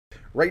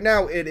Right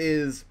now it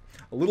is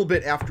a little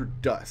bit after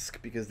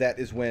dusk, because that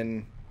is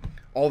when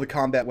all the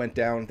combat went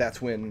down.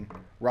 That's when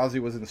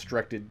Raazu was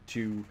instructed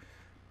to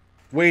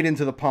wade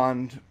into the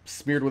pond,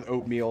 smeared with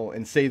oatmeal,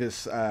 and say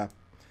this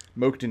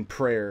Mokden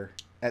prayer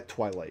at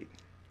twilight.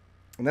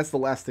 And that's the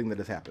last thing that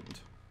has happened.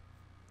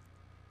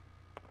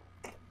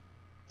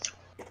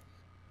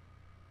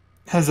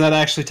 Has that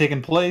actually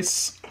taken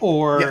place?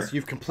 Or yes,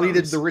 you've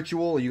completed the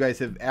ritual. You guys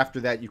have,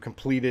 after that, you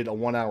completed a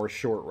 1 hour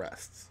short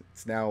rest.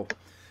 It's now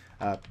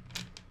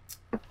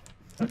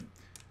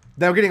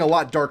getting a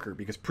lot darker,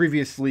 because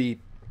previously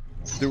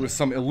there was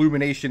some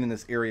illumination in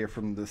this area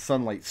from the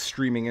sunlight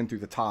streaming in through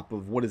the top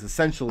of what is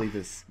essentially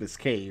this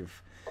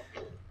cave.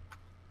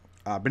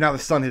 But now the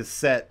sun has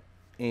set,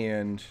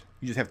 and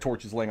you just have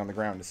torches laying on the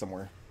ground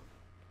somewhere.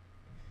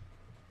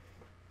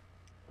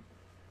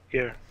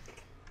 Here.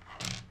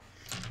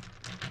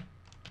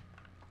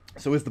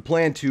 So is the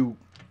plan to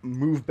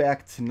move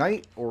back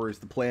tonight, or is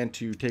the plan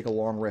to take a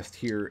long rest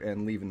here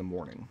and leave in the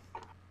morning?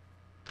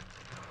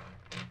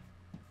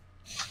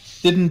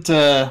 Didn't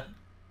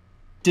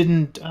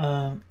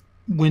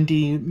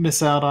Wendy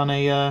miss out on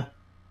a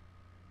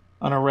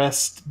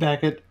rest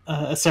back at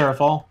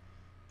Serafall?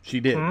 She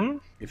did. Hmm?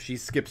 If she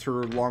skips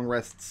her long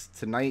rests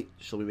tonight,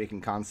 she'll be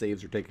making con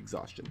saves or take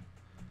exhaustion.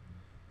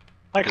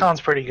 My con's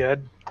pretty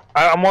good.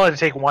 I'm willing to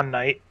take one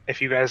night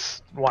if you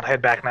guys want to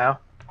head back now.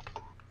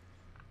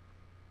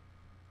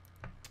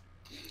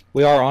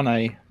 We are on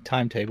a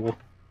timetable.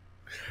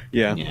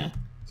 Yeah.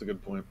 That's a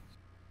good point.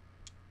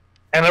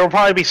 And there will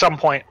probably be some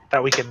point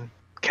that we can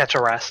catch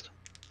a rest.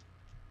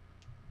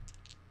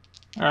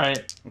 All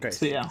right. Okay.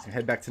 So yeah, so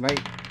head back tonight.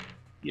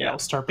 Yeah, we'll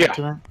start back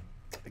tonight.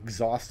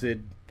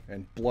 Exhausted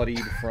and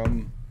bloodied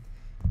from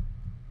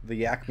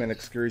the Yakman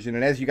excursion,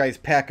 and as you guys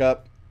pack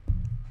up,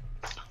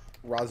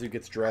 Raazu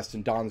gets dressed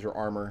and dons her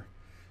armor.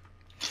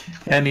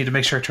 Yeah, I need to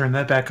make sure I turn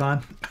that back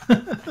on.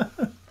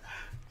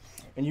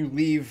 And you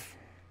leave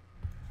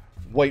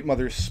White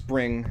Mother's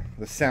Spring.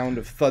 The sound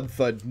of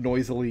thud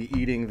noisily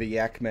eating the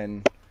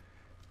Yakmen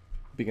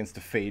begins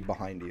to fade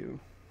behind you.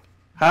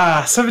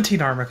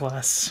 17 armor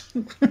class.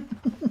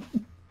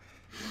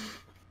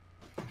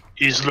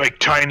 He's like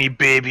tiny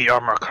baby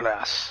armor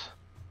class.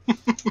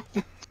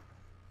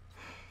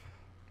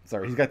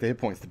 Sorry, he's got the hit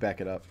points to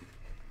back it up.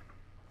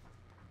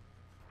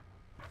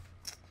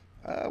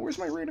 Where's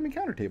my random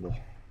encounter table?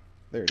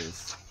 There it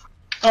is.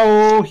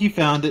 Oh, he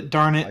found it.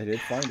 Darn it. I did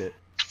find it.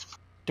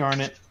 Darn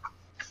it.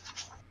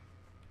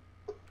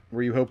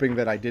 Were you hoping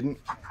that I didn't?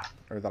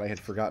 Or that I had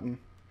forgotten?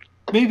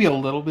 Maybe a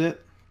little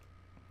bit.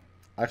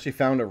 I actually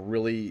found a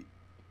really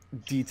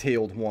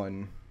detailed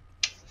one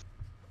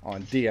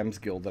on DM's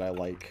Guild that I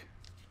like.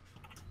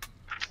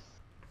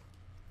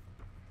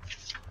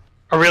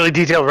 A really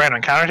detailed random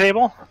encounter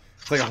table?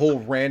 It's like a whole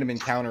random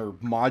encounter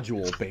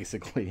module,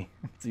 basically.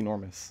 It's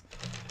enormous.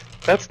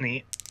 That's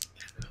neat.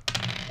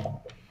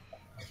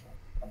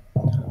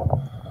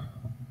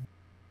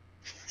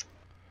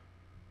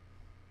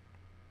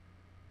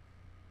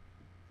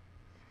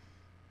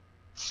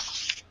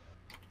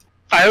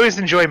 I always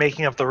enjoy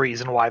making up the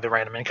reason why the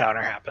random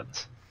encounter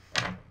happens.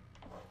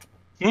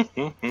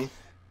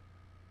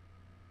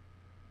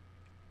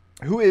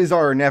 Who is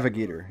our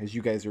navigator as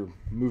you guys are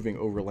moving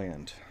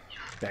overland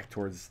back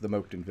towards the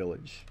Mokden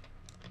village?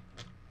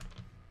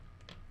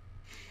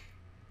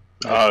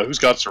 Who's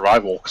got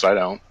survival? Because I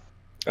don't.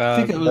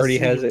 I think Birdie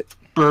has it.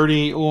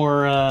 Birdie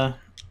or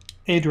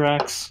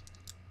Adrex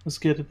was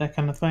good at that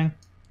kind of thing.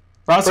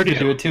 Raazu could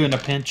do it too in a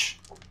pinch.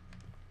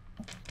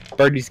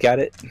 Birdie's got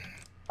it.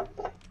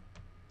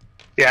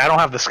 Yeah, I don't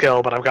have the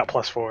skill, but I've got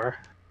 +4.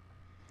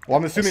 Well,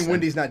 I'm assuming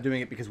Wendy's not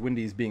doing it because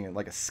Wendy's being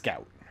like a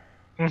scout.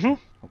 Mm-hmm.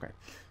 Okay.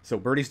 So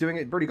Birdie's doing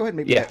it. Birdie, go ahead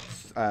and make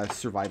that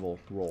survival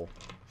roll.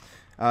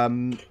 Are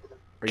you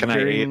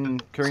carrying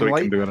so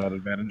light? we can do it at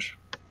advantage.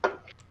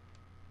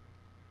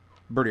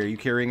 Birdie, are you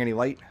carrying any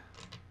light?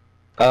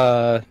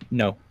 No.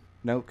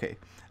 No? Okay.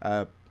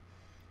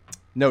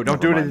 No,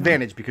 don't do it at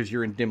advantage because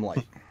you're in dim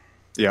light.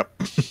 Yep.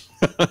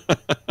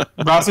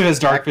 Raazu has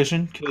dark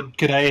vision.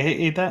 Could I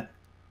aid that?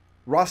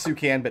 Raazu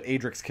can, but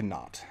Adrex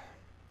cannot.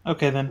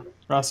 Okay, then.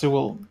 Raazu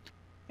will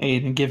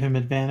aid and give him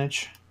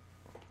advantage.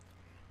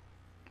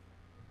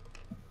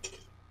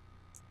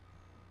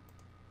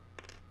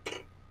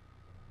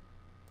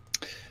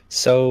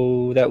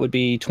 So that would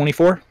be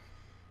 24.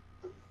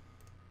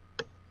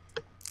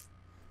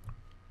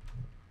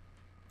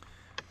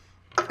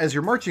 As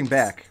you're marching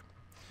back,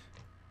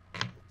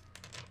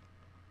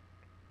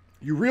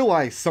 you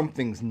realize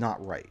something's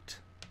not right.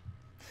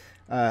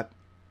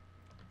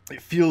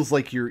 It feels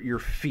like your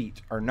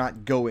feet are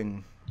not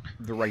going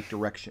the right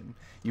direction.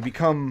 You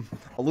become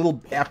a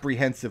little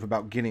apprehensive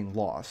about getting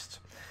lost.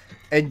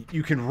 And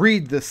you can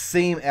read the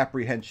same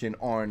apprehension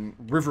on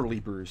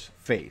Riverleaper's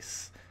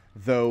face,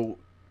 though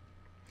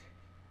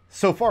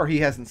so far he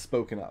hasn't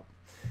spoken up.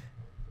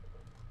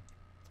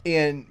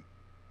 And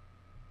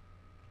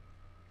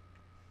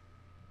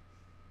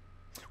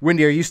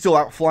Wendy, are you still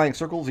out flying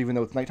circles even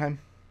though it's nighttime?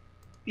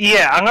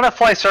 Yeah, I'm going to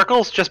fly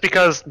circles just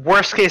because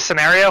worst case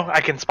scenario, I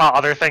can spot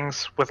other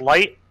things with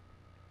light.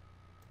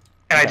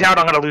 And I doubt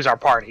I'm going to lose our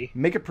party.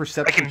 Make a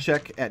perception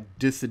check at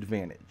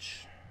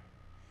disadvantage.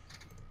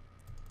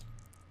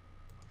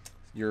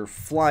 You're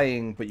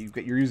flying, but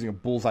you're using a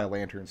bullseye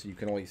lantern, so you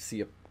can only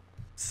see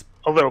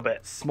A little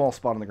bit. small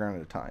spot on the ground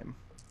at a time.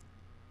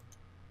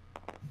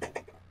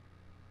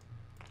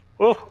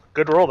 Oh,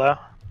 good roll, though.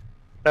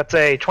 That's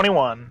a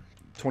 21.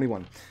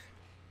 21.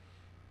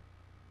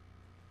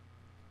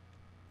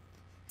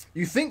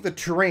 You think the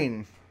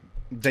terrain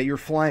that you're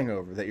flying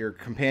over, that your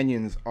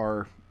companions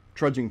are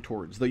trudging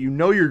towards, though you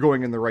know you're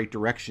going in the right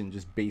direction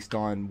just based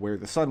on where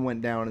the sun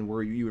went down and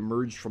where you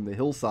emerged from the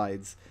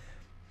hillsides,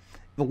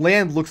 the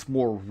land looks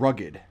more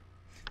rugged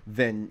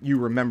than you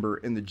remember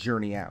in the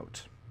journey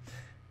out.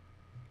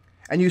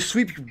 And you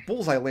sweep your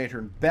bullseye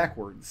lantern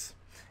backwards,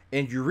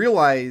 and you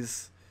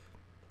realize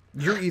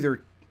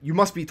you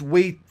must be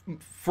way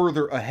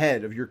further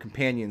ahead of your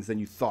companions than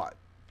you thought,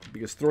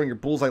 because throwing your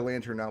bullseye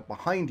lantern out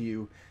behind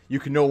you, you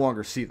can no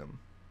longer see them.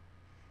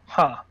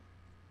 Huh.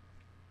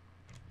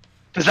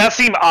 Does that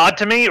seem odd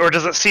to me, or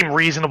does it seem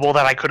reasonable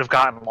that I could have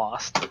gotten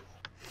lost?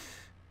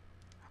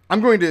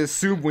 I'm going to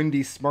assume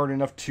Wendy's smart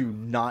enough to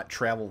not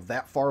travel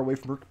that far away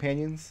from her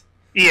companions.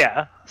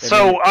 Yeah.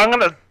 So I'm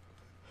going to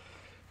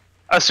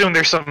assume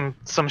there's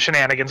some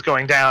shenanigans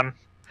going down.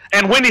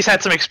 And Wendy's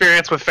had some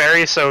experience with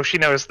fairies, so she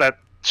knows that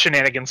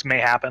shenanigans may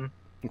happen.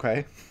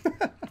 Okay.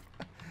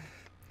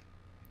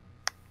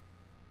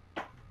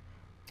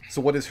 So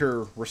what is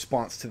her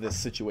response to this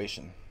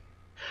situation?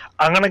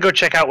 I'm going to go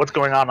check out what's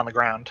going on the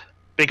ground.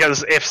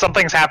 Because if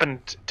something's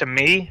happened to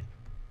me,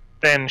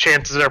 then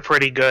chances are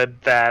pretty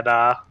good that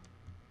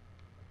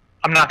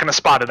I'm not going to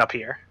spot it up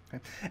here.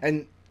 Okay.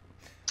 And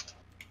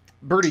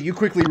Birdie, you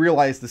quickly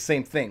realize the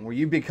same thing, where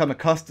you become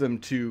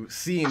accustomed to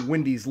seeing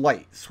Wendy's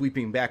light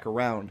sweeping back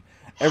around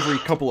every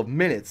couple of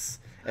minutes,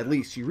 at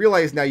least. You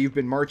realize now you've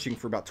been marching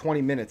for about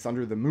 20 minutes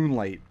under the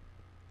moonlight,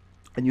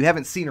 and you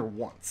haven't seen her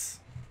once.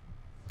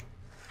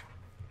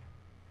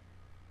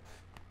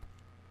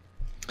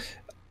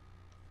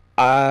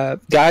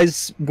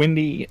 Guys,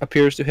 Wendy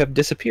appears to have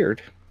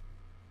disappeared.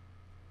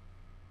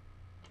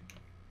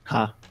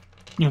 Huh.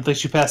 You don't think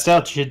she passed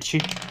out, did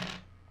she?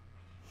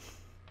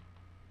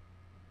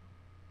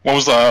 When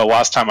was the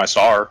last time I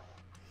saw her?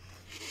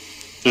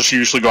 Does she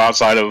usually go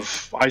outside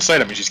of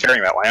eyesight? I mean, she's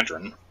carrying that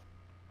lantern.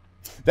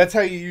 That's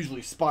how you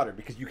usually spot her,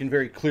 because you can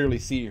very clearly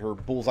see her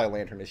bullseye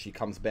lantern as she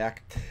comes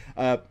back.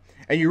 And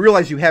you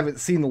realize you haven't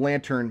seen the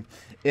lantern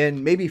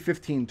in maybe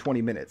 15,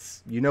 20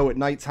 minutes. You know at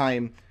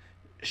nighttime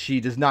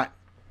she does not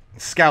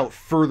scout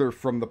further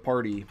from the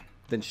party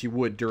than she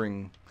would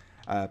during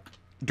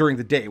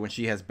the day when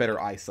she has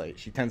better eyesight.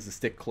 She tends to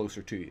stick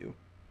closer to you.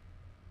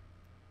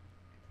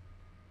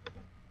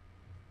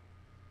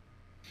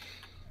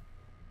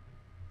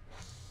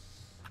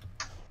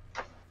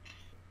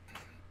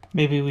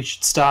 Maybe we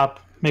should stop,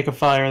 make a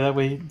fire, that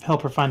way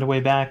help her find a way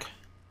back.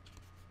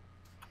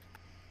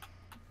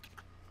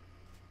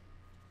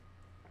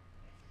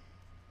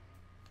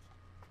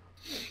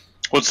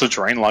 What's the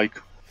terrain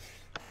like?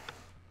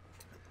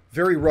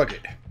 Very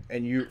rugged.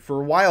 And you,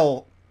 for a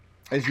while,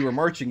 as you were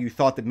marching, you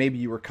thought that maybe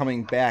you were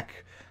coming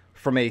back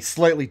from a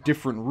slightly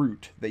different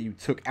route that you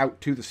took out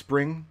to the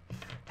spring,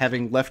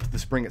 having left the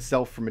spring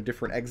itself from a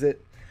different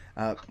exit.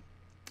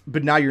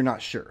 But now you're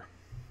not sure.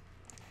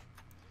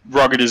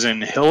 Rugged is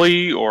in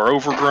hilly or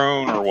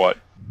overgrown or what?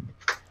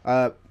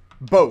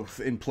 Both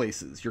in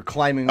places. You're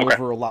climbing Okay.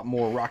 over a lot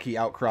more rocky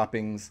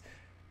outcroppings.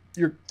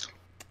 You're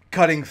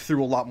cutting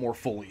through a lot more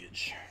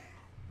foliage.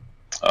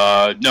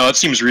 No, that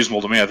seems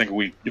reasonable to me. I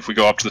think if we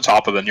go up to the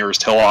top of the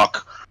nearest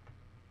hillock,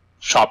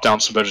 chop down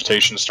some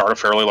vegetation, start a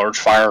fairly large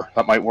fire,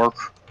 that might work.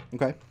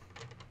 Okay.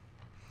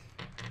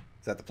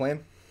 Is that the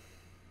plan?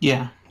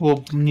 Yeah,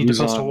 we'll need Who's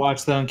to post a on-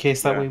 watch, though, in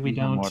case that way we who's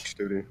on don't. watch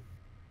duty.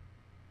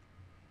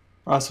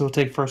 Also, we'll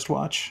take first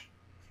watch.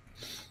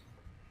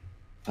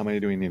 How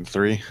many do we need?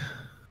 3?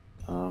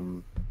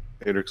 Adrex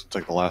will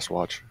take the last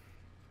watch.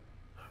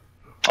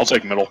 I'll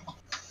take middle.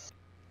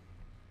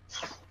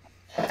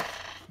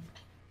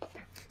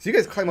 So you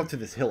guys climb up to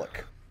this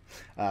hillock.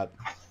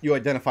 You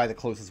identify the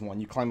closest one.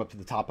 You climb up to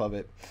the top of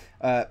it.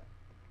 A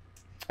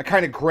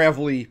kind of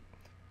gravelly,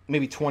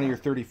 maybe 20 or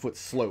 30 foot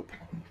slope.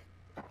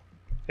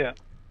 Yeah.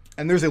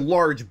 And there's a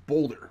large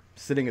boulder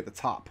sitting at the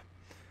top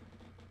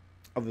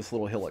of this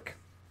little hillock.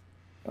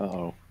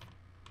 Uh-oh.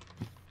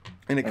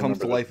 And it I comes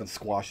to remember life and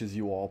squashes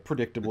you all.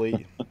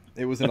 Predictably,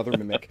 it was another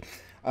mimic.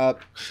 No,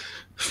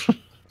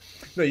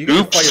 you get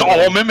Oops, fire all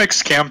going.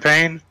 mimics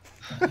campaign.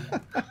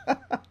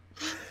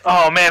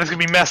 Oh man, it's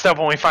gonna be messed up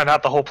when we find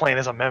out the whole plane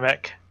is a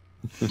mimic.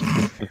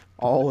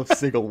 All of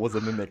Sigil was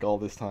a mimic all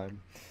this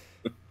time.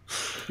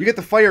 You get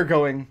the fire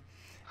going,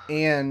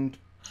 and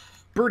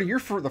Birdie, you're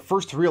the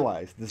first to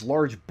realize this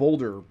large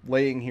boulder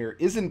laying here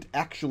isn't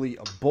actually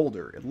a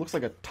boulder. It looks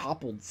like a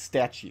toppled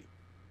statue.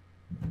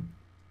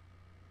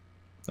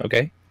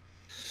 Okay.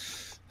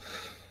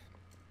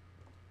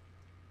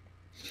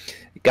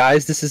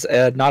 Guys, this is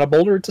not a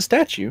boulder, it's a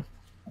statue.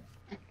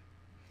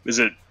 Is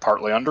it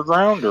partly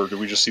underground, or do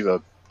we just see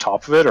the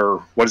top of it, or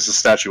what is the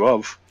statue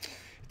of?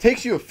 It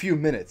takes you a few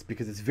minutes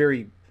because it's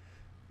very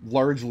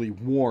largely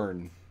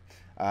worn,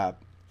 and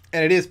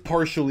it is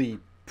partially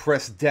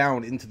pressed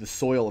down into the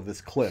soil of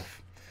this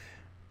cliff.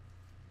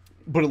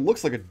 But it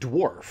looks like a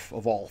dwarf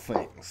of all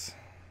things.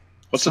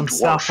 What's Some a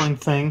dwarf? sapling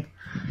thing.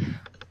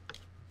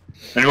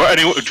 And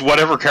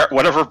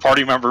whatever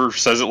party member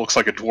says it looks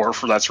like a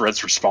dwarf, that's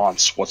Red's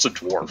response. What's a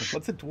dwarf?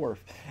 What's a dwarf?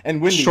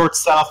 And Windy, Short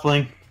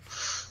sapling.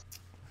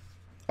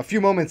 a few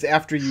moments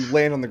after you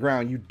land on the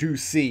ground, you do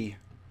see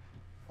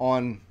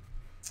on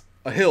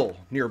a hill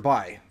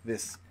nearby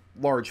this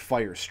large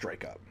fire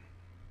strike up.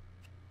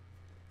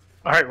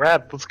 All right,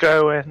 Rad, let's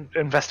go and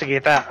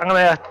investigate that. I'm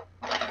gonna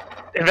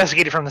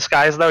investigate it from the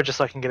skies though, just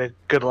so I can get a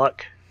good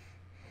look.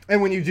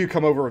 And when you do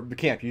come over the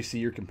camp, you see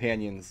your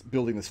companions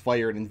building this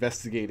fire and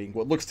investigating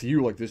what looks to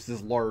you like there's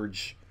this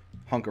large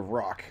hunk of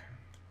rock.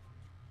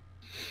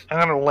 I'm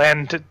gonna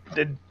land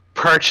and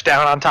perch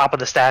down on top of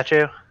the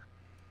statue.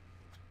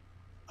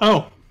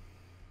 Oh.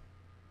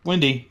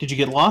 Wendy, did you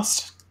get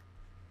lost?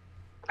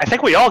 I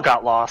think we all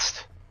got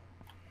lost.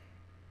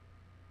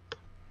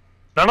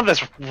 None of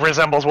this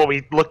resembles what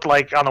we looked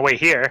like on the way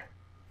here.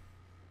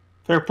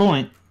 Fair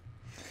point.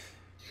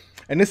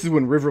 And this is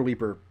when River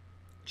Leaper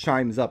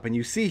chimes up, and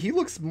you see he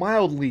looks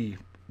mildly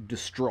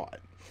distraught.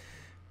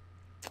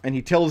 And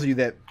he tells you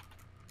that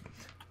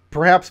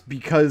perhaps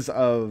because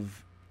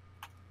of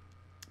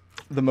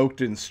the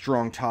Moakton's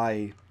strong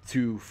tie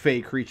to fey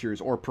creatures,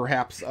 or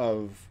perhaps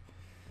of,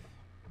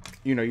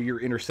 you know, your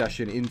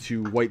intercession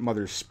into White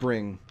Mother's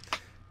Spring,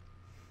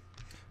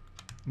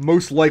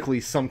 most likely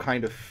some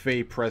kind of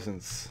fey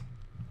presence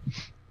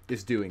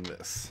is doing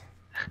this.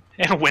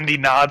 And Wendy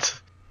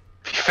nods.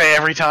 Fey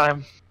every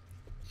time.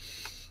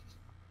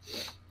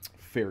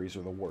 Fairies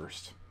are the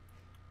worst.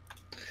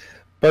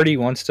 Birdie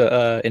wants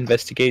to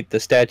investigate the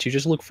statue.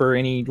 Just look for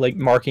any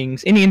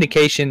markings, any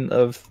indication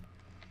of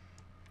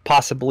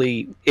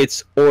possibly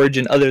its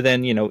origin other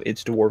than,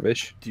 it's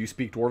dwarvish. Do you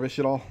speak Dwarvish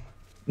at all?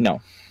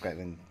 No. Okay,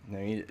 then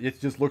it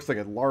just looks like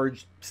a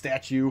large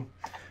statue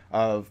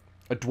of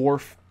a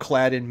dwarf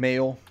clad in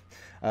mail.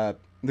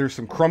 There's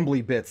some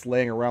crumbly bits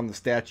laying around the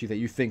statue that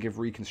you think, if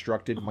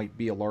reconstructed, might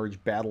be a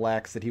large battle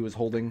axe that he was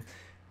holding.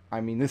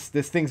 I mean, this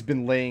thing's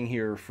been laying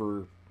here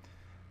for,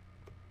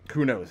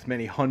 who knows,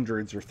 many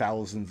hundreds or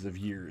thousands of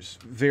years.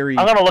 Very.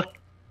 I'm gonna look.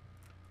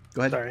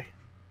 Go ahead. Sorry.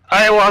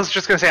 I was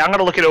just gonna say I'm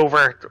gonna look it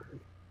over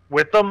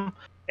with them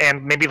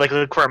and maybe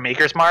look for a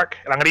maker's mark,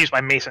 and I'm gonna use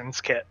my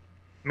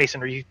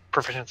masonry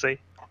proficiency.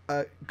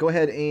 Go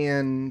ahead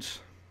and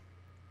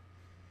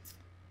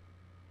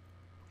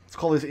let's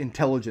call this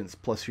intelligence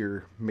plus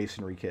your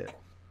masonry kit.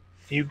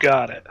 You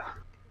got it.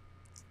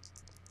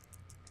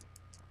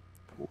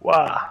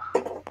 Wow.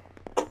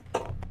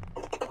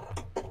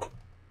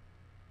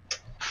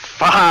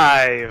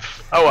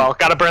 5. Oh well,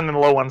 gotta burn the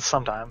low ones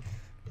sometime.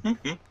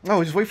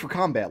 Oh, just wait for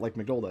combat like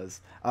McDohl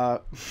does.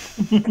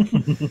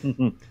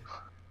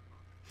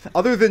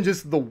 Other than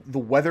just the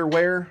weather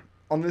wear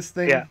on this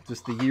thing, Yeah.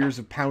 just the years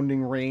of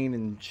pounding rain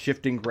and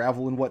shifting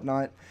gravel and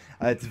whatnot,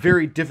 it's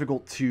very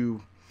difficult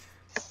to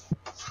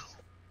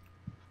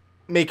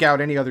make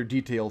out any other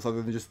details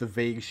other than just the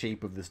vague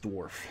shape of this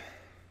dwarf.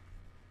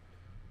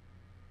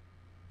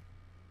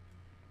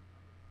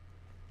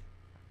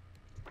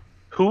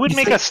 Who would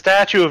make a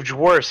statue of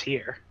dwarves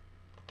here?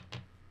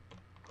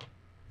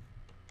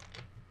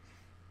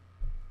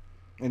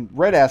 And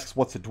Red asks,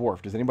 "What's a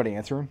dwarf?" Does anybody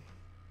answer him?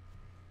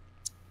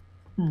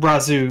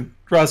 Raazu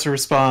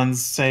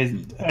responds,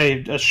 say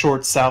a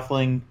short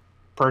southling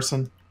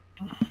person.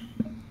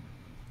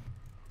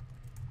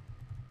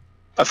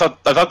 I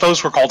thought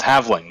those were called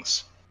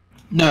halflings.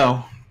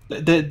 No,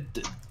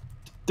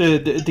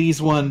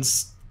 these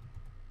ones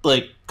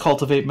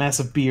cultivate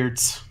massive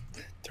beards.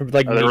 They're Are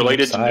they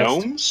related to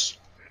medium-sized. gnomes?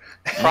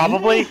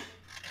 Probably.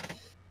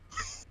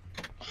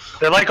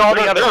 They're like all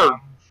the other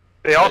ones.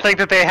 They all think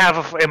that they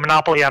have a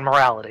monopoly on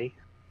morality.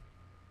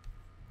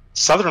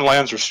 Southern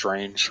lands are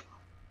strange.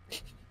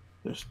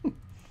 They're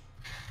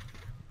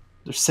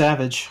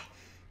savage.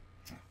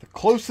 The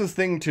closest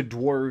thing to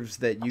dwarves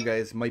that you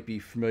guys might be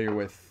familiar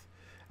with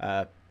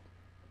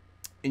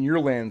in your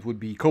lands would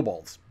be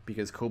kobolds,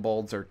 because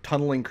kobolds are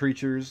tunneling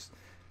creatures.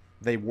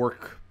 They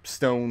work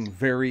stone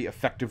very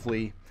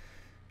effectively.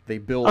 They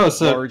build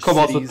large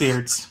kobolds cities. with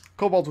beards.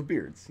 Kobolds with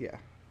beards, yeah.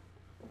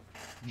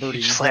 Birdie,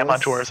 You slam on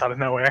dwarves out of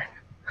nowhere.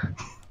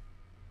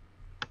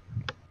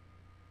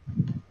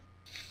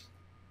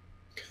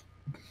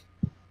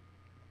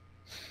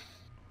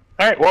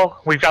 Alright,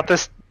 well, we've got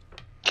this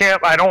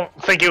camp. I don't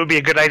think it would be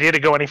a good idea to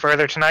go any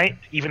further tonight,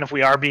 even if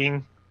we are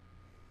being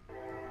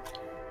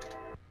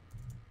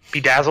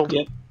bedazzled.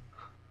 Yep.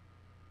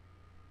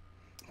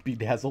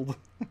 Bedazzled.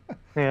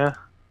 Yeah.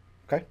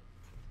 Okay.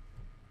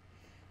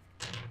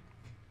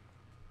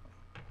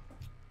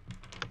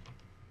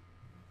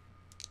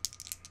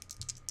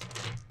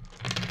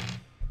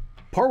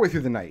 Partway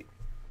through the night,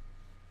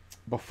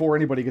 before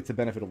anybody gets the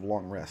benefit of a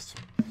long rest,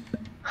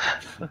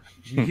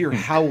 you hear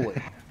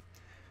howling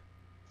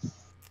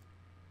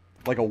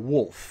like a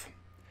wolf,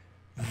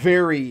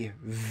 very,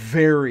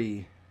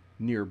 very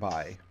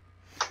nearby.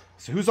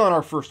 So who's on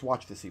our first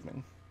watch this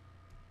evening?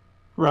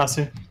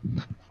 Raazu.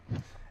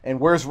 And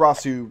where's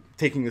Raazu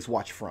taking this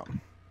watch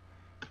from?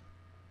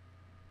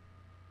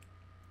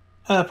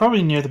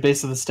 Probably near the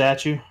base of the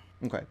statue.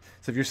 Okay.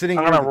 So if you're sitting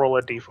I'm near gonna the- roll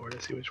a d4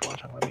 to see which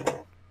watch I'm looking at.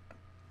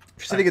 if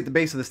you're sitting at the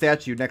base of the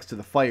statue next to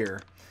the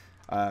fire,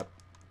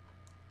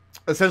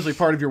 essentially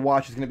part of your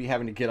watch is going to be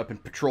having to get up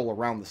and patrol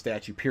around the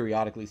statue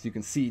periodically so you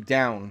can see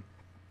down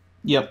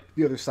Yep.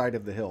 the other side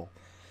of the hill.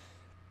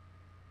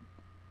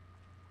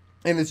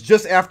 And it's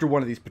just after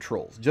one of these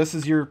patrols, just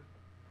as you're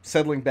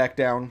settling back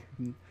down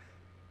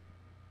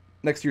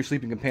next to your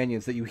sleeping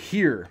companions, that you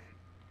hear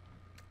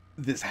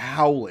this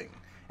howling.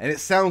 And it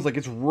sounds like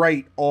it's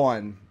right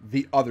on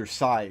the other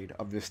side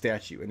of the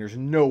statue. And there's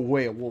no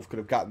way a wolf could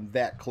have gotten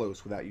that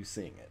close without you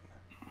seeing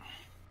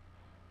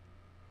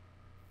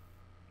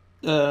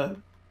it.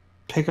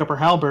 Pick up her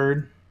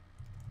halberd.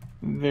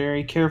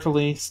 Very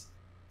carefully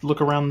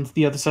look around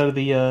the other side of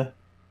the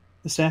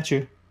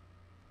statue.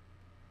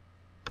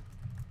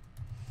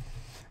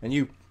 And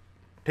you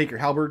take your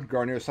halberd, go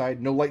on the other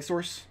side. No light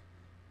source?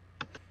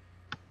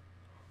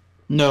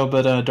 No,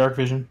 but dark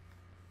vision.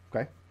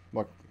 Okay.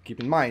 Well, keep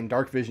in mind,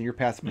 dark vision, your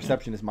passive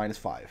perception is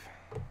 -5.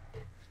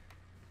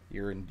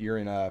 You're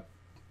in a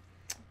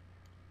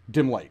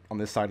dim light on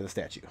this side of the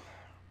statue.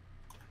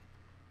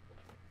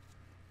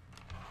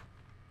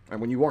 And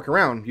when you walk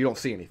around, you don't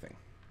see anything.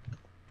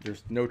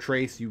 There's no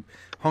trace. You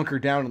hunker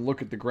down and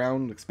look at the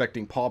ground,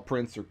 expecting paw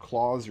prints or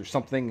claws or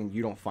something, and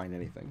you don't find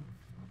anything.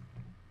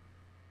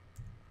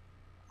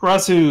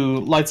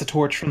 Raazu lights a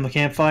torch from the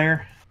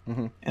campfire,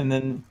 Mm-hmm. and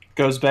then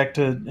goes back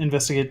to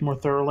investigate more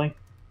thoroughly.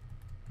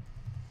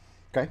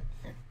 Okay.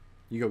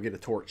 You go get a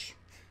torch.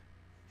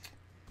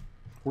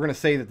 We're going to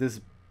say that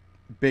this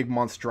big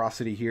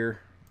monstrosity here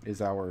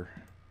is our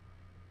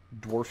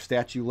dwarf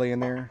statue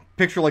laying there.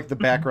 Picture like the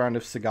background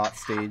of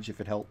Sagat's stage,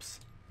 if it helps.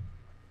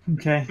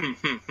 Okay.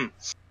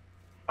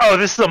 Oh,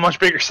 this is a much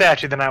bigger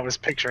statue than I was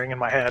picturing in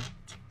my head.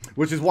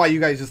 Which is why you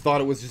guys just thought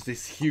it was just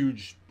this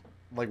huge,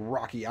 like,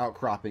 rocky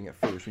outcropping at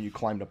first when you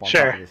climbed up on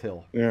Sure. top of this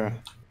hill. Yeah.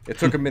 It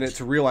took a minute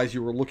to realize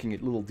you were looking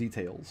at little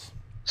details.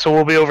 So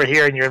we'll be over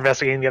here and you're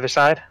investigating the other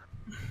side?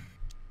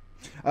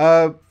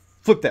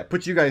 Flip that.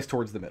 Put you guys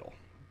towards the middle.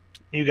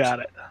 You got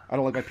it. I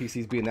don't like my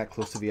PCs being that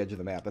close to the edge of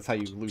the map. That's how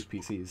you lose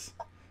PCs.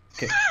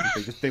 Okay,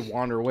 they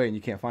wander away and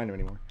you can't find them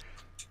anymore.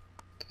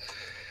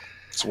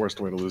 It's the worst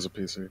way to lose a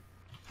PC.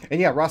 And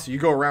yeah, Raazu, you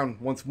go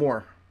around once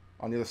more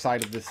on the other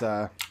side of this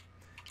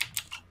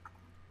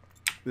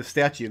this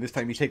statue. This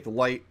time you take the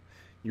light.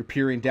 You're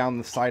peering down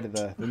the side of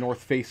the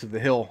north face of the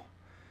hill.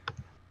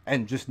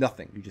 And just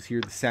nothing. You just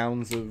hear the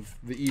sounds of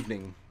the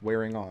evening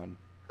wearing on.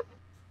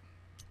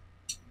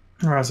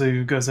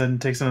 Raazu goes ahead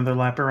and takes another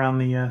lap around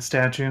the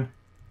statue.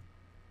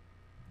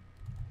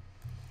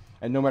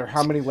 And no matter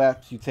how many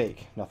laps you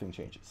take, nothing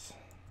changes.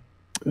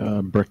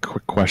 Brick,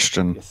 quick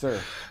question. Yes, sir.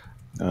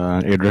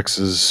 Adrex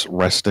is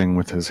resting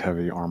with his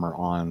heavy armor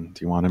on.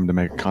 Do you want him to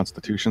make a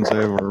Constitution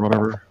save or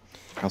whatever?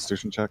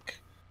 Constitution check?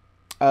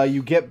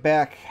 You get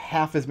back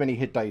half as many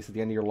hit dice at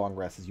the end of your long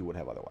rest as you would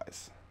have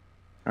otherwise.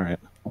 All right.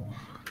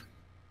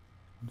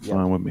 Yep.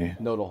 Fine with me.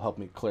 Nodal helped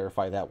me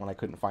clarify that when I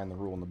couldn't find the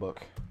rule in the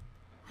book.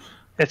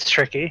 It's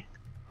tricky.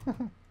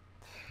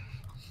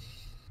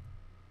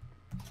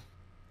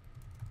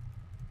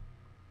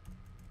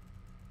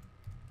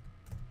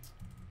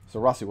 So,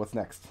 Raazu, what's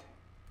next?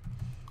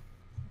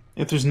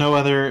 If there's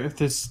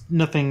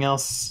nothing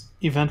else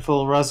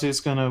eventful, Raazu is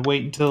gonna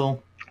wait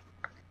until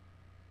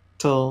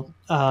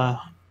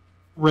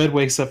Red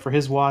wakes up for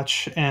his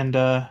watch,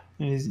 and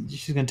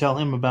she's gonna tell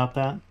him about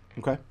that.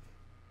 Okay.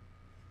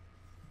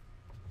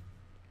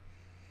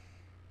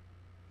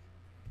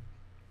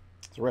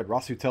 So, Red,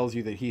 Raazu tells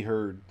you that she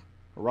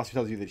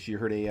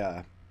heard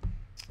a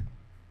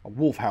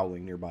wolf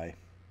howling nearby.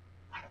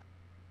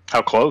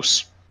 How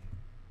close?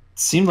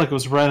 Seemed like it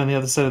was right on the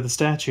other side of the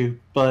statue,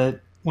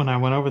 but when I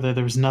went over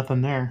there was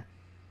nothing there.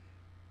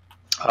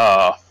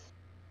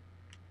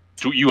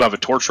 Do you have a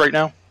torch right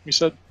now? You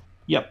said.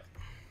 Yep.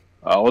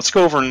 Let's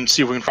go over and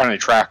see if we can find any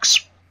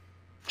tracks.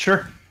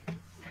 Sure.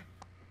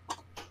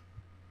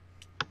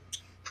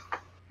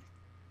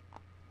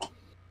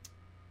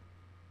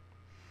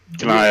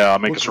 Can I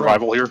make a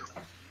survival here?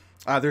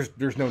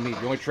 There's no need.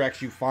 The only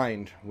tracks you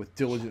find with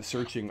diligent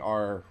searching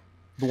are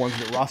the ones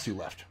that Raazu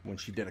left when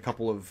she did a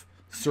couple of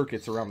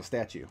circuits around the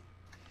statue.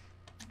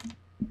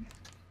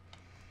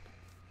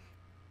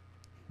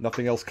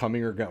 Nothing else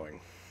coming or going.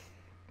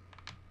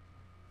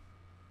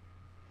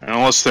 And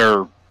unless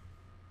they're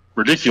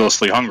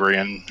ridiculously hungry,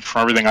 and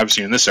from everything I've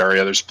seen in this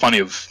area, there's plenty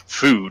of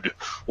food.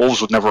 Wolves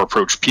would never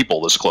approach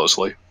people this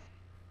closely.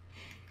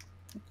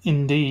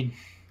 Indeed.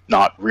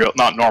 Not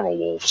normal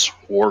wolves.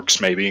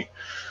 Wargs, maybe.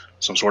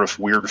 Some sort of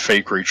weird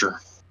fey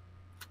creature.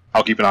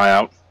 I'll keep an eye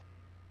out.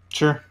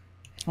 Sure.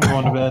 I'm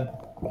going to bed.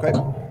 Okay.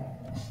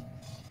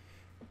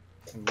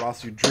 And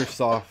Raazu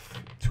drifts off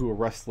to a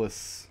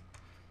restless,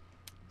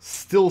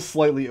 still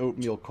slightly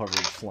oatmeal-covered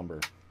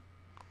slumber.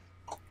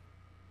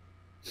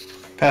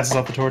 Passes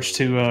off the torch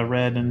to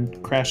Red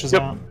and crashes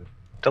out.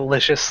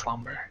 Delicious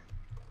slumber.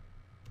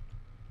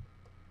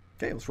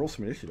 Okay, let's roll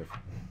some initiative.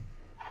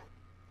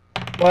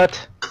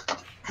 What?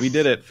 We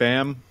did it,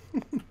 fam.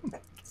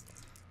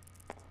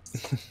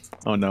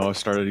 Oh no, I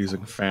started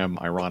using fam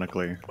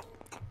ironically.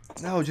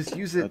 No, just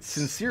use it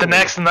sincerely. The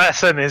next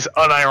lesson is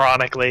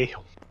unironically.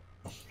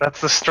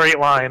 That's the straight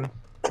line.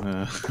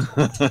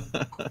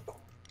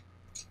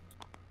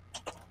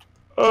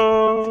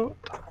 Oh.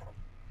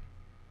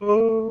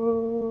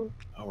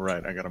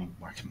 Alright, I gotta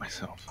mark it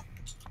myself.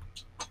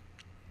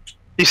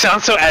 You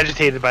sound so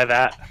agitated by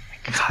that.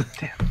 God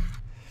damn.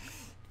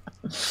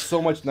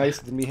 So much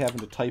nicer than me having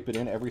to type it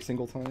in every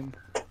single time.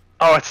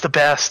 Oh, it's the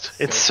best.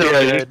 It's so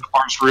Yeah, good. the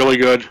farm's really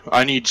good.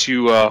 I need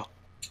to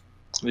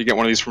get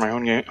one of these for my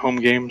home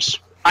games.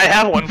 I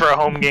have one for a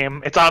home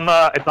game. It's on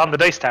the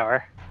dice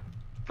tower.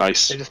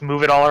 Nice. They just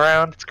move it all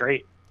around. It's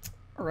great.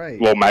 All right.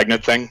 Little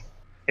magnet thing.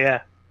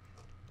 Yeah.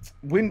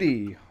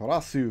 Windy,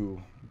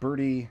 Raazu,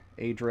 Birdie,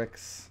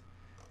 Adrex,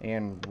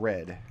 and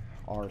Red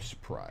are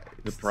surprised.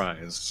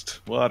 Surprised.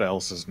 What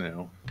else is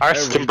new?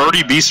 Can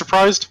Birdie be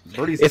surprised?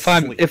 Birdie's If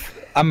asleep.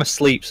 I'm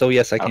asleep, so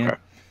yes, I can. Okay.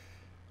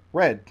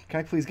 Red, can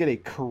I please get a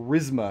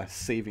charisma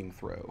saving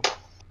throw?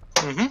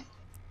 Mm-hmm.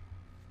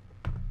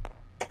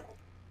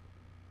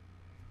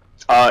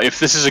 If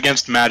this is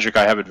against magic,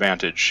 I have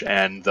advantage,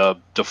 and the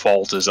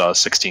default is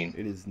 16.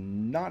 It is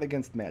not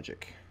against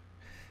magic.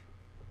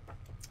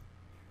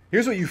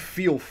 Here's what you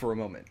feel for a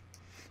moment.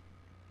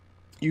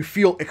 You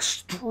feel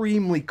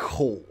extremely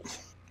cold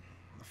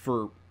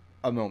for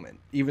a moment,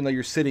 even though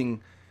you're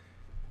sitting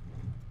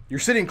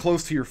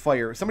close to your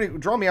fire. Somebody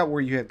draw me out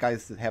where you have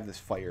guys that have this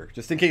fire,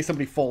 just in case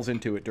somebody falls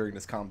into it during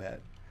this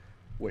combat,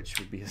 which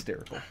would be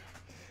hysterical.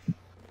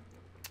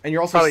 And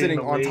you're also Probably sitting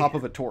on top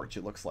of a torch,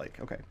 it looks like.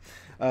 Okay.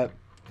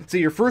 So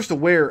you're first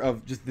aware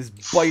of just this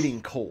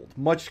biting cold,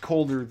 much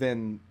colder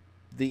than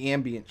the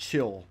ambient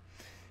chill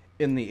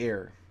in the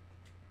air.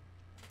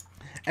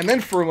 And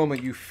then for a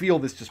moment you feel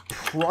this just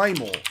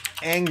primal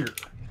anger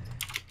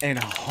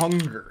and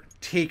hunger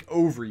take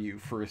over you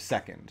for a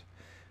second.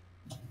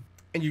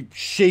 And you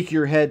shake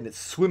your head and it's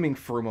swimming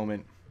for a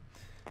moment.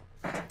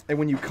 And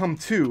when you come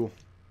to,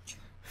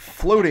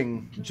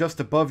 floating just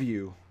above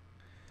you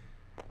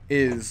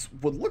is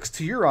what looks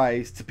to your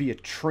eyes to be a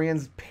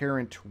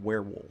transparent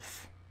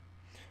werewolf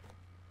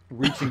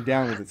reaching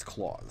down with its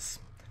claws.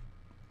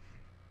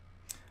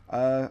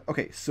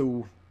 Okay,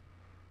 so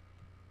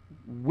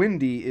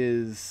Windy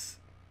is...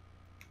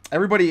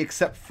 Everybody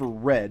except for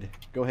Red,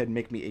 go ahead and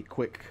make me a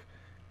quick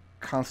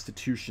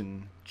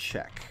Constitution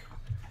check.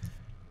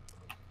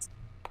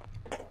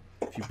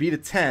 If you beat a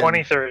 10...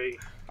 23.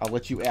 I'll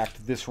let you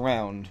act this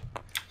round.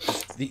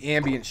 Just the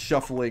ambient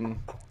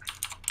shuffling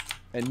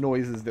and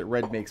noises that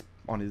Red makes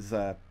on his...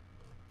 I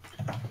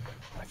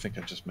think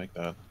I just make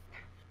that.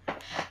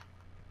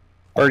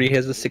 Birdie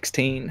has a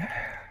 16.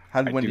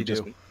 How did I Wendy do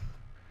just- do?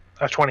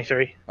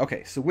 23.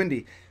 Okay, so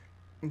Wendy,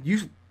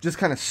 you just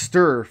kind of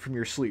stir from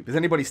your sleep. Is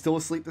anybody still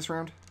asleep this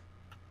round?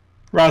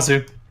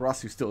 Raazu.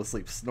 Rasu's still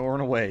asleep,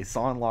 snoring away,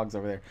 sawing logs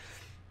over there.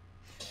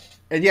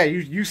 And yeah,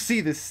 you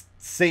see this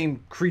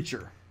same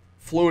creature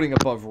floating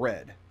above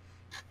Red.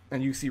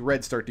 And you see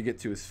Red start to get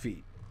to his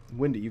feet.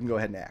 Wendy, you can go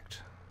ahead and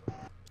act.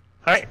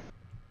 Alright.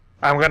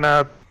 I'm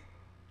gonna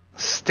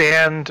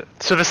stand...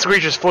 So this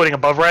creature's floating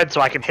above Red,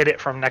 so I can hit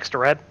it from next to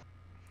Red?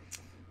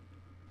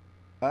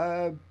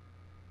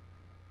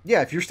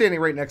 Yeah, if you're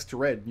standing right next to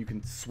Red, you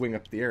can swing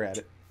up the air at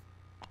it.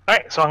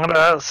 Alright, so I'm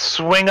gonna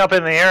swing up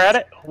in the air at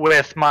it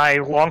with my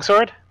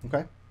longsword.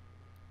 Okay.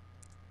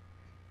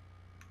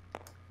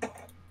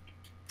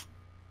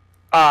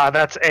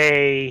 That's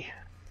a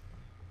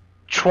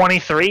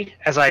 23,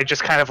 as I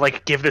just kind of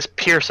like give this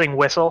piercing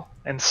whistle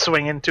and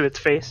swing into its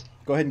face.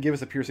 Go ahead and give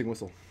us a piercing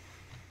whistle.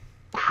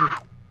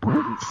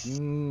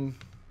 Mm.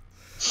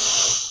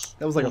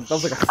 That was like a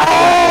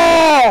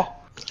Oh!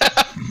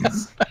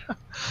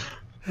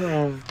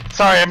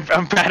 Sorry,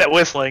 I'm bad at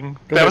whistling.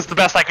 That was the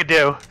best I could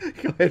do.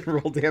 Go ahead and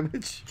roll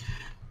damage.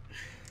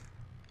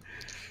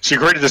 So you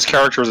created this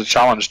character as a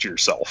challenge to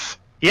yourself.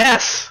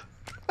 Yes!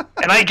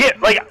 And I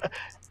get, like...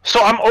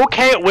 So I'm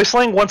okay at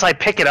whistling once I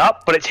pick it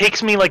up, but it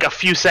takes me like a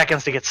few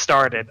seconds to get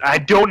started. I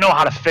don't know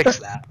how to fix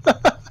that.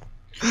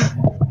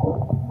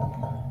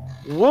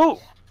 Whoa!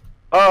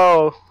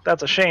 Oh,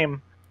 that's a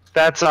shame.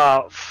 That's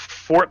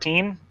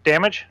 14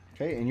 damage.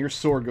 Okay, and your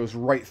sword goes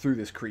right through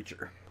this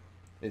creature.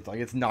 It's like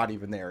it's not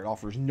even there. It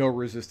offers no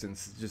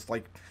resistance. It's just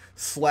like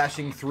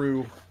slashing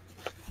through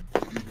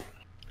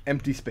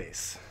empty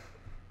space.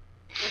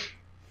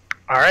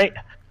 Alright.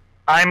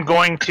 I'm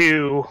going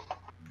to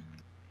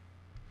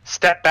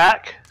step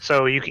back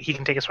so he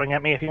can take a swing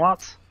at me if he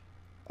wants.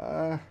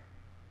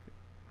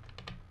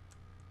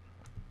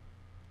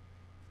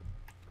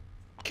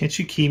 Can't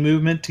you key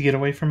movement to get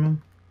away from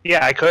him?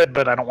 Yeah, I could,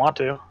 but I don't want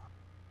to.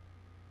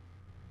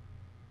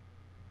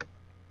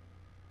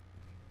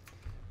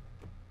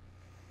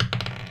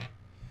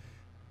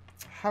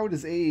 How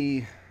does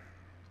a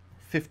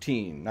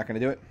 15? Not going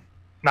to do it?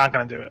 Not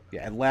going to do it.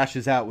 Yeah, it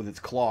lashes out with its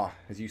claw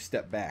as you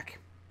step back.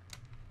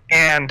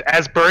 And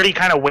as Birdie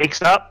kind of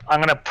wakes up, I'm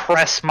going to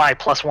press my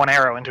 +1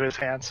 arrow into his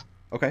hands.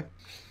 Okay.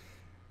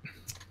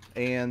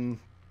 And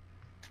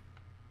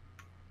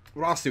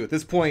Raazu, at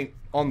this point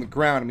on the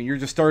ground, I mean, you're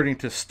just starting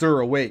to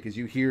stir awake as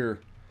you hear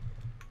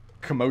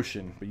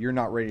commotion, but you're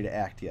not ready to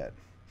act yet.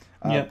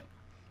 Yep.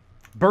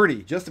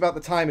 Birdie, just about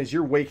the time as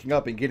you're waking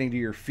up and getting to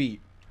your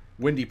feet,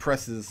 Windy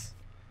presses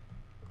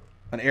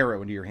an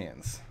arrow into your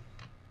hands.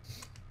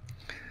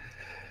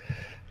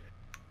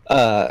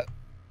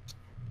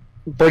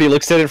 Birdie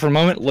looks at it for a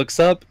moment, looks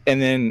up,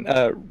 and then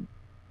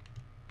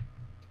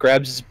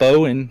grabs his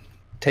bow and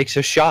takes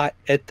a shot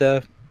at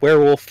the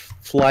werewolf,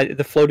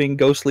 the floating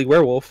ghostly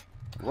werewolf.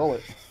 Roll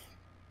it.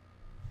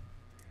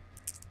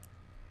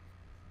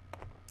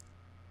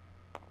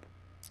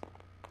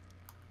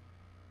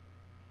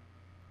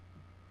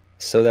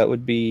 So that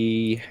would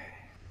be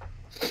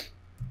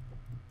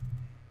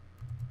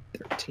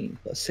 13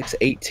 plus 6,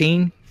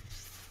 18.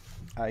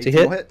 You To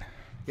still hit? hit?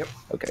 Yep.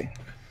 Okay.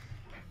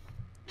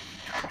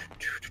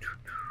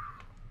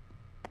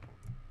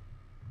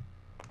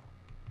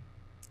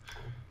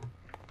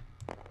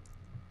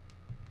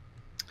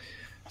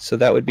 So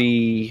that would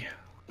be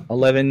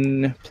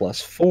 11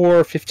 plus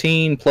 4,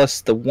 15,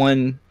 plus the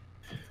 1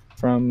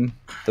 from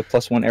the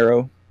 +1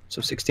 arrow,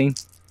 so 16.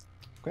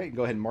 Okay,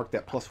 go ahead and mark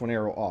that +1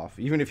 arrow off.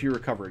 Even if you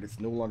recover it, it's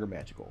no longer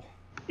magical.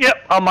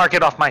 Yep, I'll mark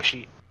it off my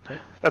sheet.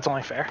 That's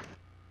only fair.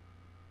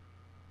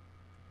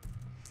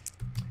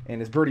 And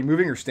is Birdie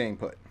moving or staying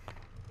put?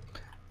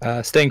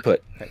 Staying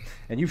put. Okay.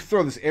 And you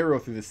throw this arrow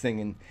through this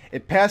thing, and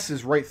it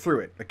passes right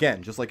through it.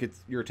 Again, just like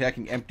you're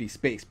attacking empty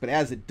space. But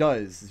as it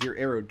does, as your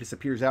arrow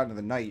disappears out into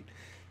the night,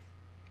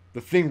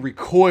 the thing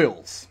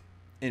recoils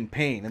in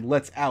pain and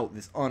lets out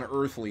this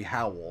unearthly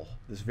howl.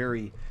 This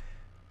very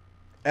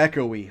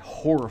echoey,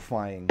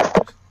 horrifying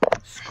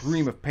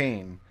scream of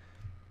pain.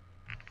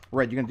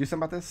 Red, you gonna do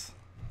something about this?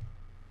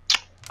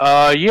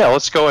 Yeah,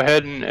 let's go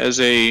ahead and as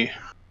a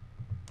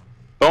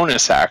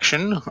bonus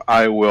action,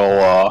 I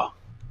will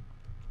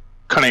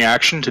cunning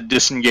action to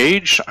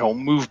disengage. I will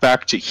move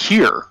back to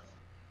here.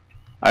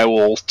 I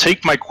will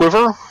take my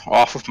quiver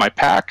off of my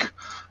pack.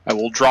 I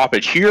will drop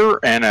it here,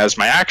 and as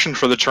my action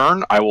for the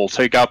turn, I will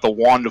take out the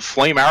wand of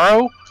flame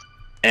arrow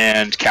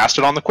and cast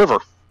it on the quiver.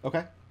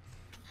 Okay.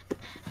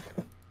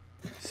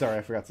 Sorry,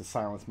 I forgot to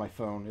silence my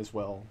phone as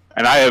well.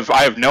 And I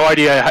have no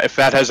idea if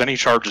that has any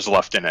charges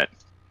left in it.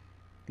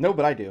 No,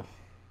 but I do.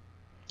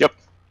 Yep.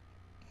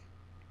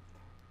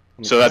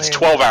 So that's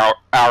 12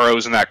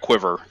 arrows in that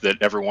quiver that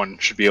everyone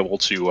should be able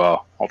to,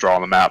 I'll draw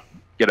on the map,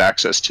 get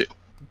access to.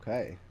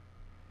 Okay.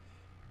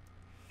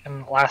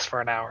 And last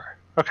for an hour.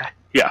 Okay.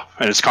 Yeah,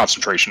 and it's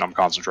concentration. I'm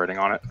concentrating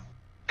on it.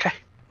 Okay.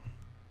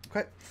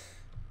 Okay.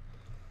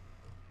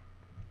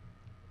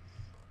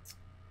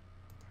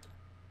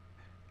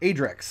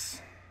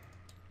 Adrex,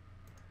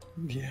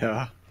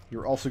 Yeah.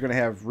 you're also going to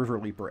have River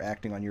Leaper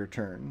acting on your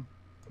turn.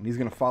 And he's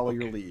going to follow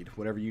your lead,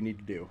 whatever you need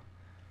to do.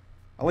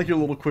 I like your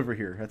little quiver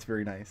here. That's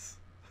very nice.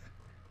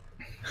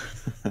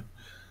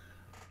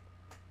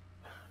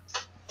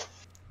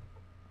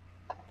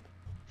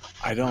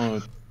 I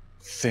don't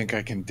think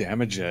I can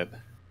damage it.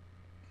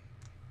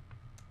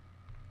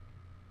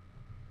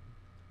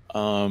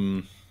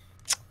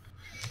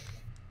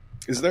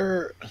 Is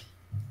there...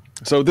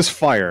 So this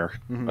fire,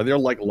 are there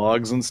like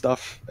logs and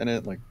stuff in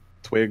it? Like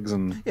twigs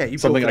and Yeah, you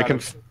something built it I can...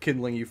 out of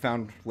kindling you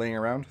found laying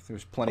around.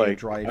 There's plenty of Like,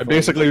 dried I foliage.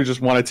 basically just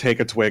want to take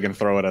a twig and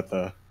throw it at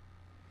the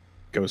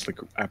ghostly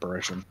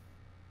apparition.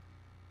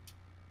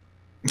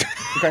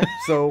 Okay,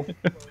 so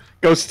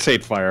Ghosts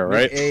hate fire,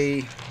 right? make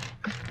a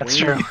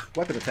That's ranged true.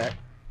 weapon attack.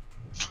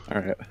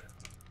 Alright.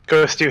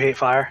 Ghosts do hate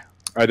fire.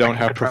 I don't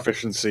have could prob-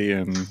 proficiency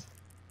in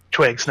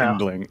Twigs now.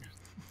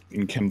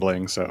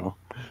 kindling, so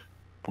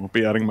won't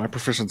be adding my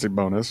proficiency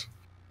bonus.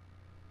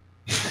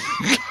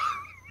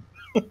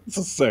 It's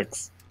a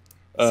 6.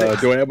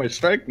 Six. Do I have my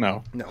strike?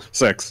 No. No.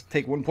 6.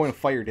 Take 1 point of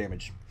fire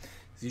damage.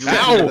 So you Ow!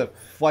 reach into the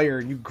fire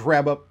and you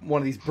grab up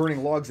one of these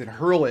burning logs and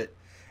hurl it,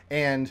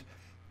 and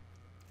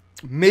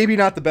maybe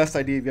not the best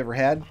idea you've ever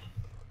had,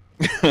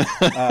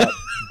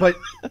 but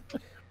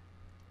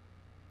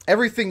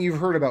everything you've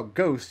heard about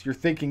ghosts, you're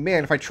thinking,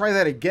 man, if I try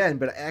that again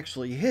but I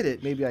actually hit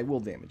it, maybe I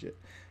will damage it.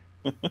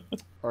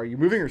 Are you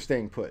moving or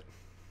staying put?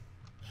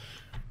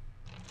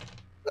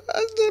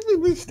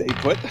 Stay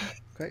put.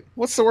 Okay.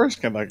 What's the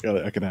worst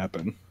that can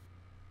happen?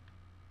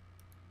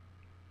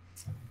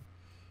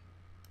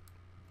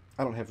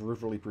 I don't have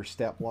River Leaper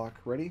stat block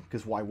ready,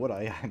 because why would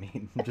I? I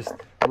mean, I'm just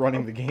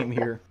running the game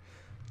here.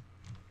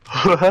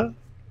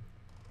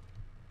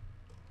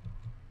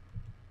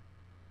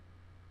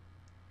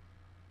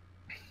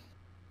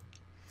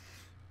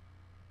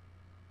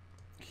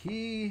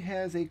 He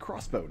has a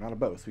crossbow, not a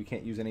bow, so he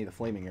can't use any of the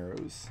flaming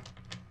arrows.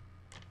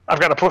 I've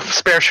got a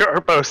spare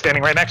short bow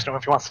standing right next to him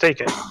if he wants to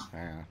take it.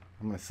 I'm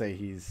going to say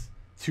he's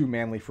too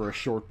manly for a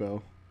short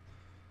bow.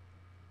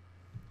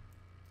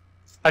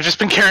 I've just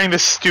been carrying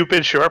this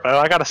stupid short bow.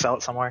 I gotta sell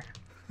it somewhere.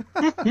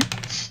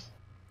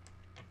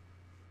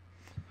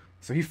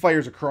 So he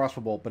fires a crossbow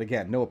bolt, but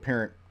again, no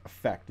apparent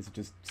effect. It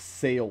just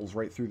sails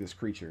right through this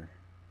creature.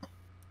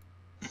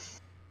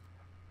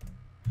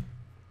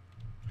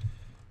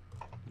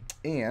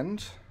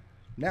 And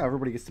now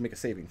everybody gets to make a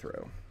saving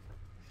throw.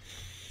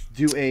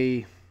 Do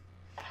a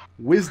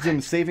Wisdom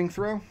saving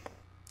throw.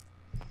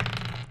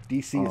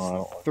 DC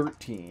Oh, is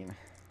 13.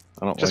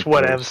 I don't Just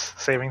like whatevs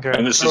saving throw.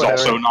 And this is Whatever.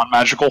 also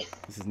non-magical.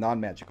 This is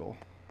non-magical.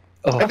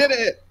 Oh, I did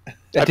it! I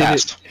I did it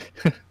passed.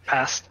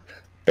 Passed.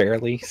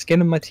 barely.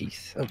 Skin of my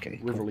teeth. Okay.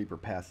 River Leaper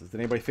passes. Did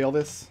anybody fail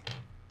this?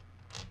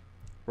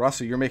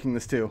 Raazu, you're making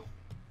this too.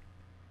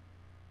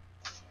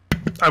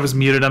 I was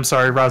muted. I'm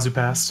sorry. Raazu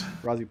passed.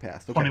 Raazu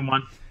passed. Okay.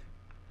 21.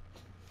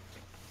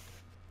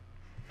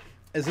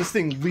 As this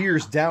thing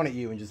leers down at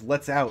you and just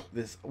lets out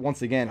this,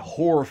 once again,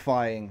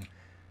 horrifying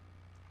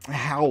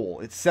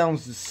howl. It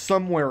sounds just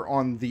somewhere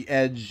on the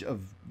edge of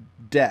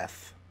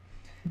death.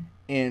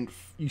 And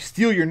you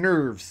steel your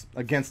nerves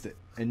against it,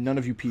 and none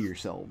of you pee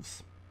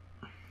yourselves.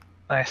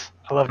 Nice.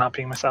 I love not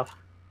being myself.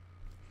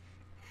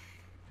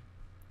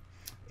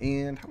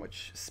 And how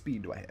much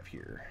speed do I have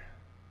here?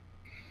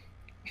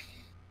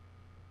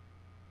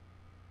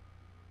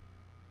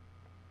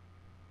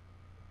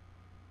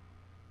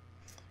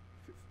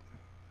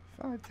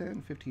 Five,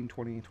 10, 15,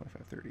 20,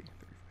 25, 30,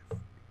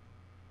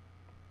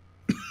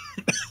 35.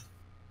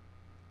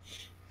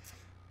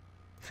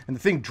 And the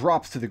thing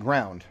drops to the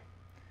ground.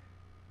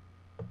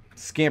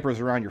 Scampers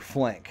around your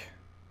flank.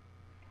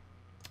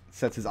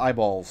 Sets his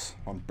eyeballs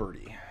on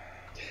Birdie.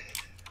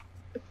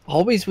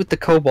 Always with the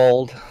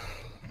kobold.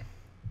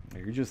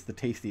 You're just the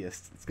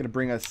tastiest. It's going to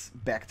bring us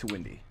back to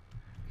Windy.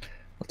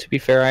 Well, to be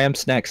fair, I am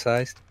snack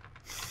sized.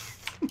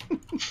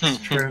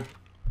 True.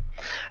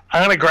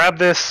 I'm gonna grab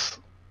this.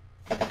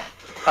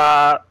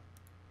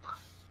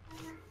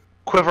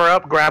 Quiver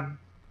up. Grab.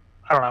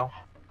 I don't know.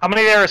 How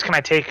many arrows can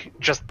I take?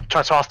 Just to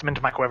toss them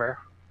into my quiver.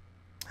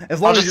 As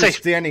long I'll as just you're say-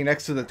 standing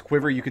next to the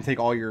quiver, you can take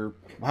all your,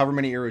 however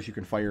many arrows you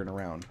can fire in a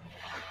round.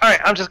 All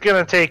right. I'm just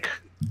gonna take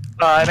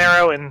an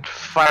arrow and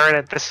fire it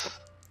at this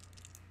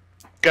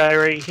guy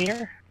right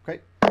here.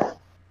 Okay.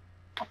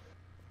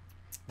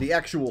 The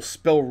actual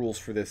spell rules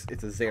for this,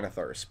 it's a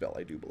Xanathar spell,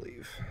 I do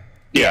believe.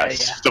 Yeah, Yeah,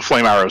 it's yeah. the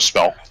flame arrow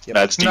spell. Yep.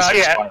 That's D6 No,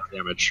 yeah. fire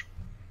damage.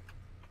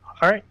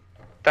 All right.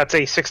 That's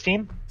a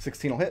 16,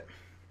 16 will hit.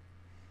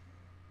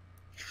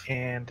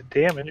 and the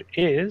damage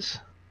is.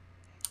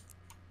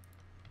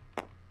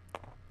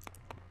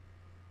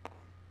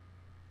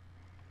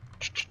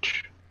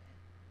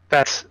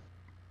 That's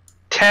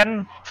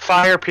 10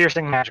 fire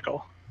piercing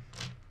magical.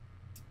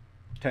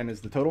 10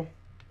 is the total.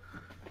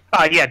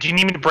 Yeah, do you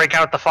need me to break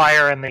out the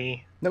fire and the...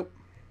 Nope.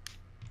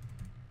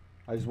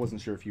 I just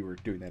wasn't sure if you were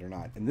doing that or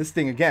not. And this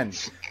thing, again,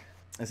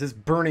 as this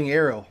burning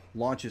arrow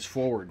launches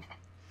forward,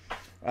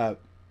 the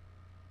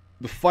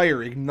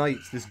fire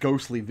ignites this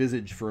ghostly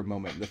visage for a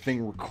moment. The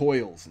thing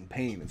recoils in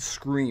pain and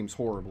screams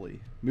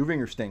horribly.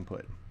 Moving or staying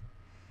put?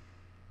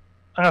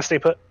 I'm gonna stay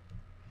put.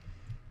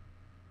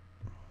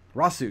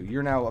 Raazu,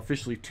 you're now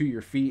officially to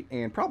your feet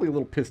and probably a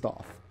little pissed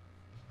off.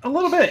 A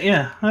little bit,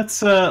 yeah.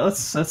 Let's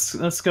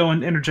go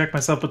and interject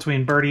myself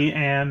between Birdie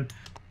and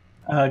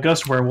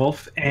Ghost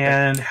Werewolf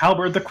and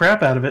halberd the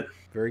crap out of it.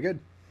 Very good.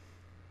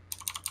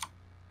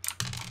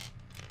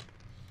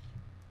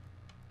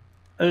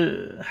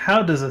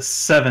 How does a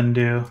 7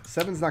 do?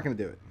 7's not going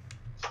to do it.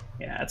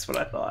 Yeah, that's what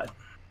I thought.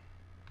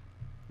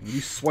 You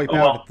swipe Oh,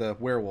 out well. at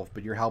the werewolf,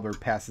 but your halberd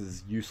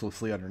passes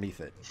uselessly underneath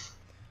it.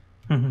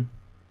 Mhm.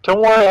 Don't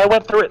worry, I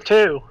went through it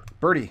too.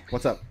 Birdie,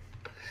 what's up?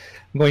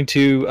 I'm going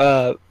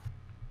to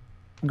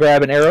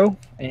grab an arrow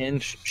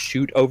and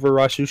shoot over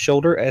Rasu's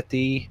shoulder at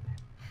the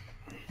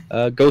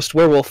ghost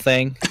werewolf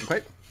thing.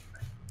 Okay.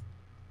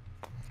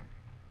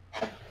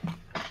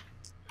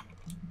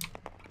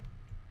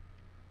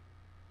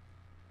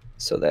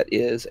 So that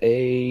is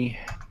a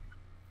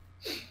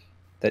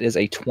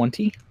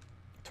 20.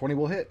 20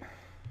 will hit.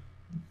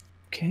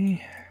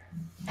 Okay.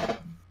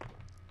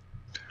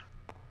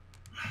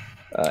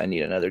 I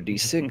need another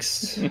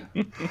D6.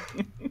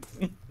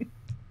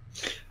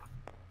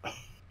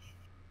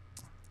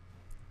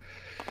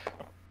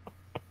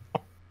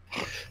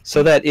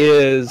 So that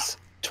is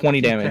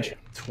 20 damage. Okay,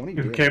 20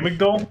 You damage. okay,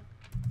 McDohl?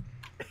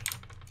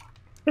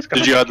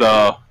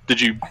 Did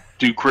you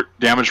do crit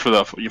damage for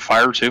the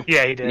fire too?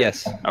 Yeah, he did.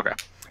 Yes. Okay.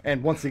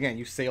 And once again,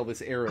 you sail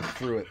this arrow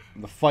through it.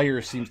 The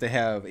fire seems to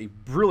have a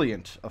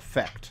brilliant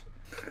effect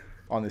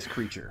on this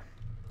creature.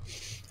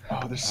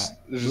 Oh, there's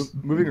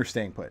Moving or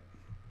staying put?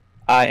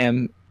 I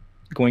am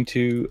going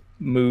to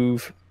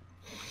move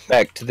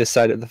back to this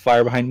side of the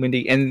fire behind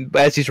Windy. And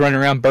as he's running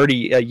around,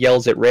 Birdie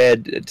yells at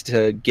Red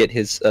to get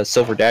his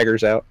silver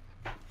daggers out.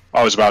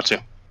 I was about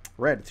to.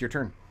 Red, it's your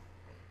turn.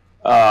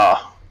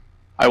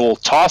 I will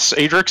toss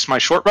Adrex my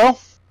short bow.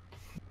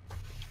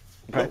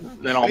 Okay.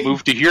 Then I'll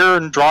move to here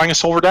and drawing a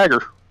silver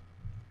dagger.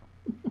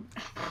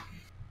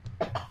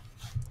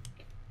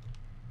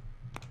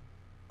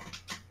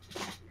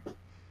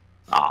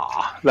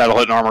 That'll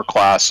hit an armor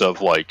class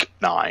of like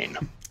 9.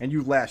 And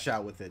you lash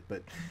out with it,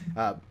 but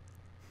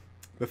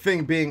the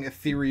thing being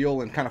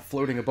ethereal and kind of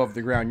floating above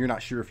the ground, you're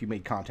not sure if you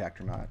made contact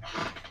or not.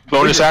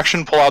 Bonus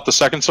action, pull out the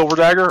second silver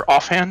dagger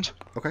offhand.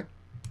 Okay,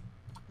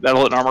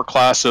 That'll hit an armor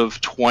class of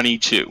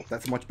 22.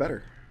 that's much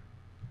better.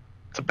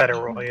 It's a better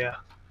roll, yeah.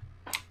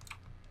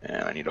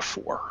 And I need a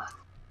 4.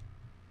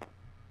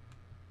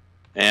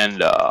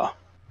 And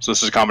So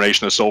this is a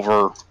combination of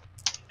silver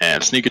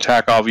and sneak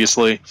attack,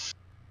 obviously,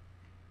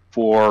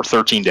 for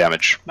 13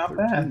 damage. Not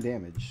 13 bad.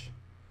 damage.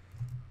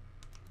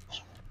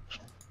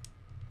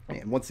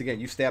 And once again,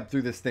 you stab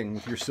through this thing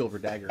with your silver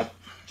dagger.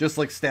 Just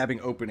like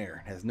stabbing open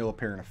air. It has no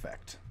apparent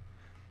effect.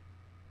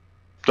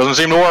 Doesn't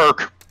seem to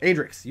work.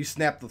 Adrex, you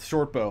snap the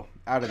short bow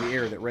out of the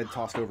air that Red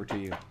tossed over to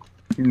you.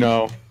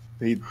 No,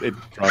 it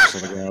drops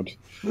on the ground.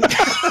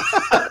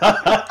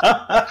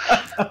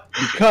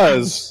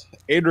 Because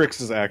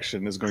Adrex's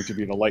action is going to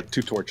be to light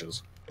 2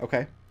 torches.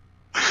 Okay.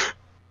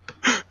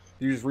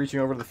 You're just reaching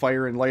over to the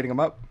fire and lighting them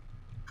up?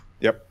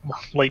 Yep.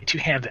 Light 2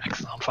 hand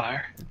axes on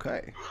fire.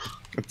 Okay.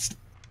 It's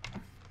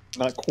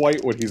not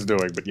quite what he's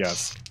doing, but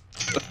yes.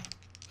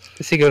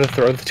 Does he go to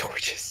throw the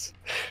torches?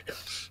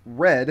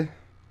 Red,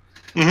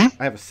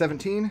 Mm-hmm. I have a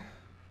 17.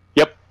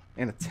 Yep.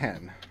 And a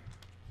 10.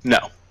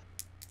 No.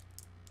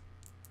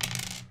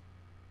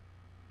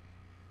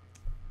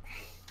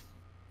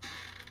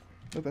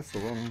 Oh, that's the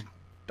wrong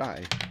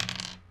die.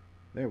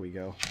 There we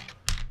go.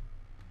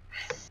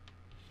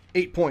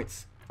 8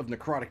 points of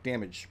necrotic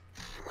damage.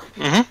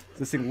 Mm-hmm.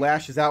 This thing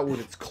lashes out with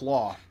its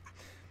claw.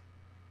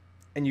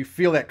 And you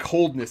feel that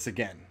coldness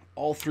again,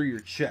 all through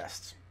your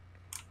chest.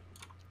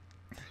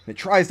 And it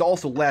tries to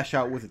also lash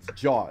out with its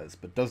jaws,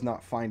 but does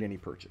not find any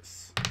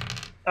purchase.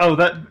 Oh,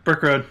 that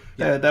Brick Road.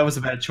 That was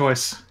a bad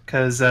choice,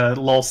 because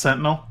Lol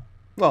Sentinel.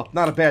 Well,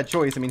 not a bad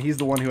choice. I mean, he's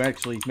the one who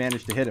actually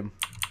managed to hit him.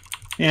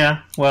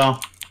 Yeah,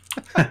 well...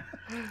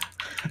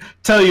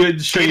 show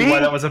you why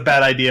that was a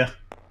bad idea.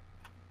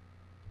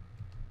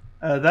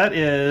 That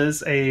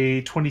is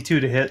a 22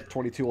 to hit.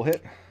 22 will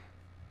hit.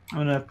 I'm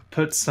gonna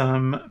put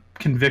some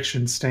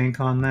conviction stink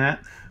on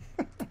that.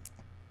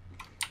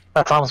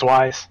 That sounds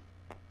wise.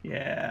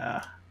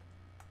 Yeah.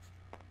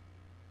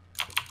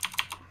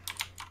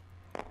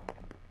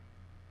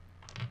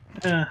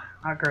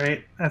 Not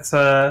great. That's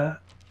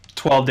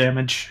 12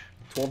 damage.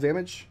 12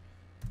 damage?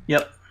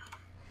 Yep.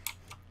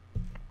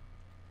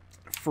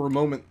 For a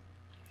moment,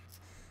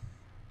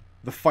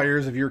 the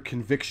fires of your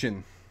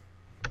conviction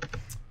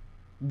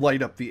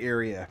light up the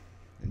area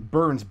and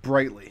burns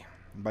brightly.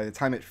 And by the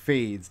time it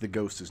fades, the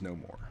ghost is no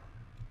more.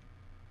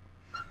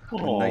 The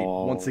night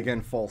once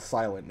again falls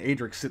silent. And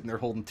Adrex sitting there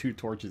holding 2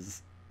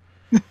 torches.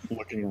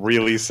 Looking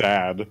really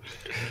sad.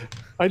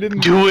 I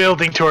didn't...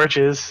 Dual-wielding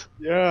torches.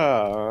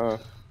 Yeah.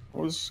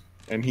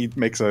 And he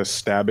makes a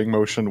stabbing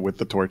motion with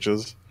the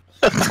torches.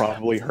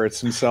 Probably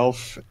hurts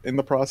himself in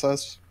the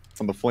process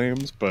from the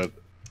flames, but...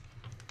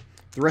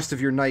 The rest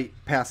of your night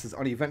passes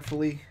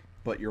uneventfully,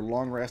 but your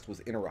long rest was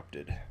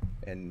interrupted,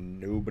 and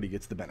nobody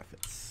gets the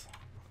benefits.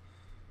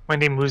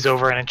 Wendy moves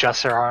over and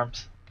adjusts her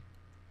arms.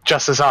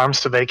 Adjusts his arms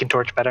so they can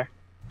torch better.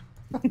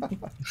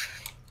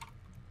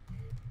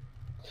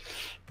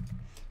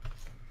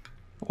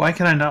 Why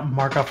can I not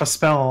mark off a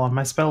spell on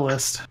my spell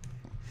list?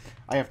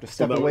 I have to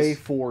step away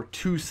for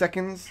 2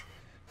 seconds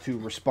to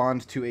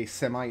respond to a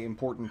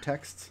semi-important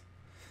text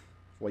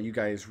while you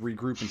guys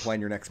regroup and plan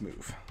your next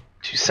move.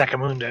 2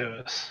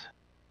 secondos.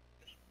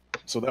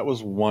 So that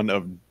was one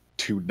of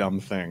 2 dumb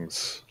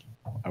things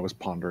I was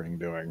pondering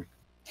doing.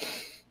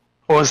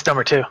 What was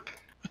number 2?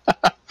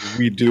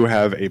 We do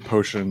have a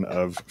potion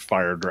of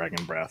fire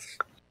dragon breath.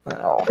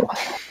 Oh.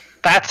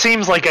 That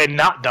seems like a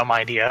not dumb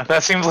idea.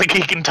 That seems like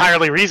an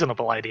entirely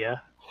reasonable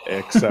idea.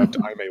 Except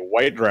I'm a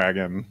white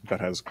dragon that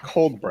has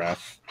cold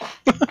breath.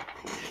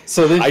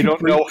 So then I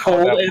don't know how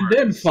cold that and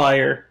then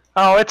fire.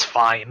 Oh, it's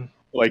fine.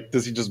 Like,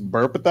 does he just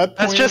burp at that point?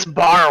 That's just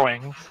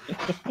borrowing.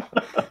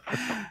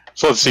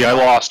 So let's see, I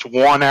lost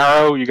 1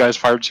 arrow. You guys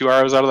fired 2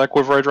 arrows out of that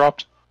quiver I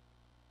dropped?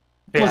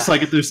 Yeah. Looks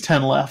like there's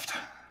 10 left.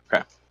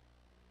 Okay.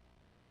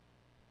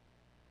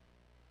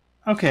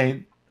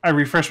 Okay, I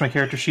refreshed my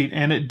character sheet,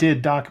 and it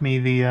did dock me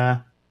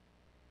the...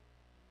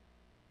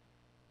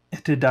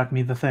 It did dock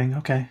me the thing.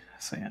 Okay,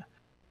 so yeah.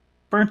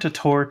 Burnt a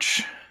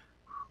torch.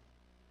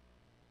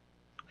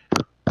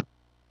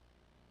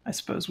 I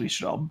suppose we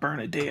should all burn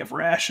a day of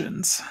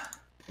rations.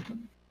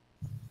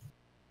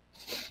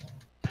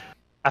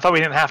 I thought we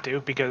didn't have to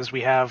because we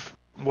have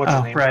what's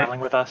his name traveling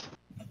with us.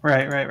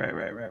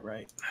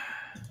 Right.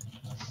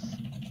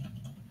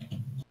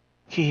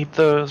 Keep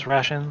those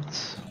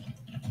rations.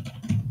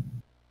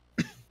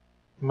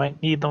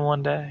 Might need them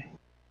one day.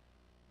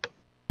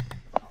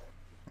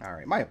 All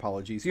right, my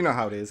apologies. You know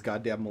how it is,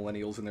 goddamn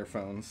millennials and their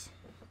phones.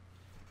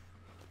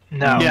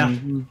 No. Yeah.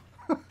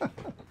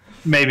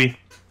 Maybe.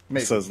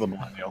 Says the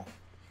millennial.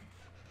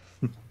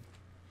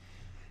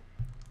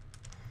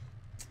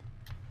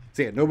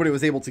 So yeah, nobody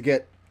was able to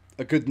get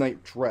a good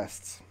night's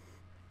rest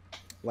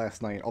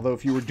last night. Although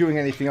if you were doing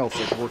anything else,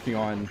 like working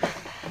on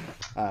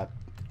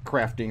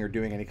crafting or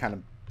doing any kind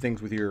of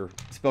things with your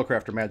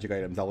spellcraft or magic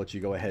items, I'll let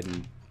you go ahead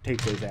and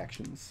take those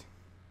actions.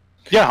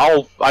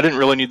 Yeah, I didn't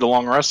really need the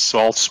long rest, so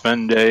I'll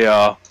spend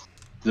the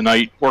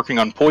night working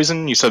on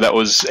poison. You said that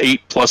was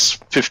 8 plus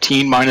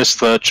 15 minus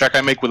the check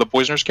I make with a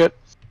poisoner's kit?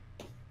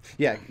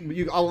 Yeah,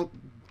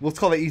 let's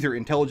call that either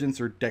intelligence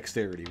or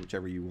dexterity,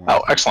 whichever you want.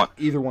 Oh, excellent.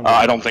 Either one.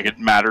 I don't think it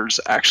matters,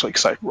 actually,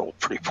 because I rolled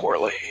pretty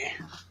poorly.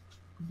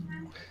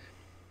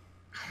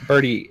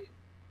 Birdie,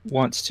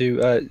 wants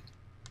to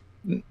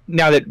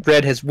now that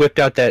Red has whipped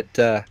out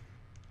that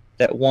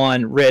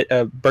wand.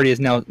 Birdie is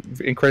now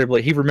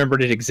incredibly. He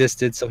remembered it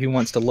existed, so he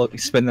wants to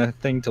spend the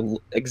thing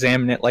to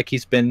examine it, like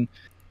he's been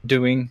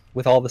doing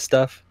with all the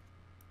stuff.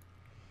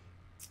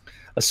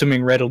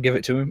 Assuming Red will give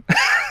it to him.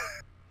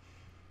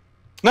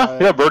 No,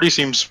 yeah, Birdie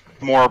seems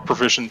more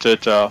proficient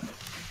at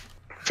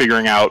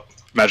figuring out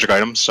magic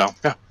items, so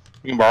yeah,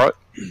 you can borrow it.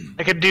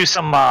 I could do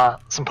some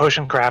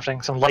potion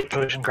crafting, some light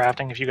potion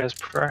crafting if you guys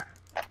prefer.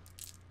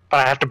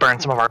 But I have to burn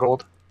some of our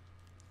gold.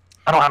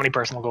 I don't have any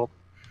personal gold.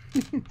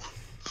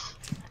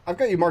 I've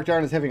got you marked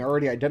down as having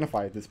already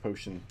identified this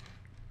potion,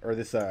 or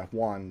this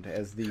wand,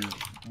 as the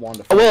wand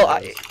of fire.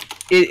 Well,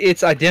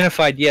 it's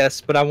identified,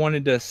 yes, but I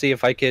wanted to see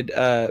if I could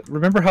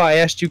remember how I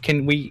asked you,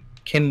 can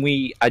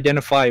we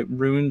identify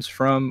runes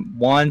from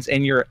wands,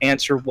 and your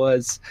answer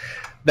was,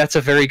 that's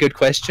a very good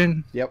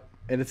question. Yep,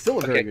 and it's still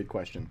a very good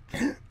question.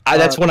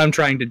 That's what I'm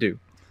trying to do.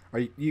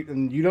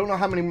 And you don't know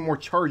how many more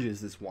charges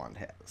this wand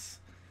has.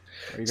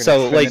 Are you going to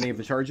So, spend any of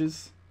the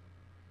charges?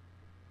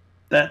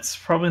 That's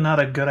probably not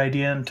a good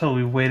idea until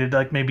we waited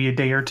like maybe a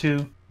day or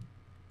two,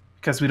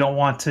 because we don't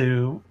want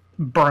to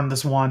burn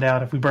this wand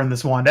out. If we burn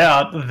this wand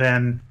out,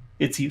 then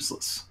it's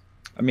useless.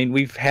 I mean,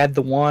 we've had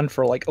the wand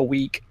for like a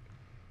week.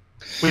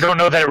 We don't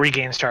know that it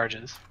regains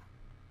charges.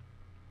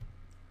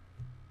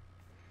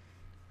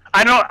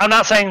 I'm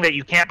not saying that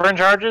you can't burn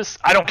charges.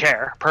 I don't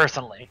care,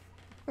 personally.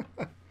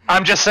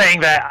 I'm just saying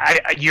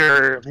that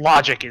your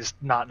logic is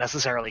not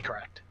necessarily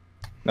correct.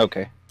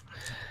 Okay.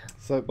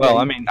 So, well,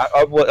 I mean,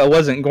 I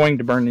wasn't going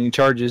to burn any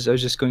charges. I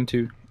was just going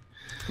to...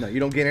 No, you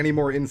don't get any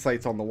more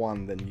insights on the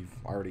wand than you've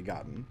already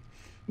gotten.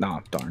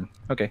 Nah, darn.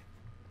 Okay.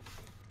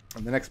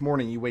 And the next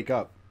morning, you wake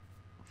up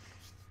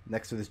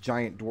next to this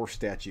giant dwarf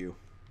statue.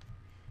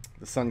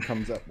 The sun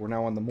comes up. We're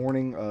now on the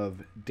morning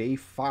of day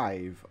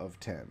 5 of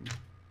 10.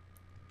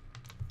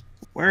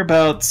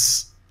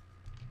 Whereabouts?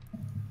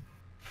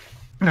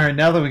 All right,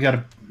 now that we got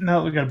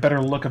a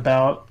better look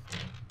about,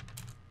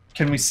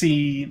 can we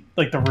see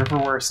like the river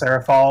where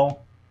Seraphal?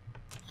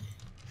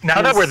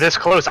 Now that we're this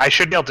close, I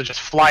should be able to just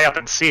fly up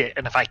and see it.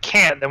 And if I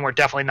can't, then we're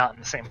definitely not in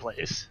the same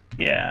place.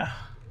 Yeah.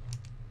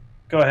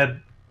 Go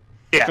ahead.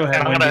 Yeah, Go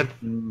ahead,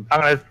 I'm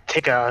gonna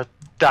take a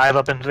dive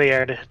up into the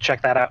air to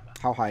check that out.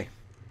 How high?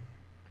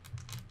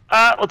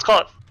 Let's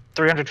call it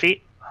 300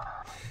 feet.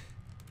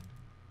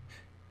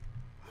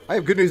 I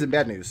have good news and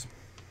bad news.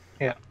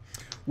 Yeah.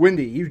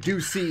 Wendy, you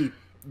do see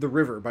the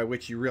river, by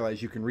which you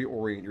realize you can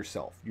reorient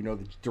yourself. You know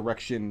the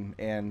direction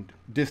and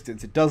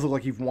distance. It does look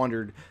like you've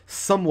wandered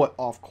somewhat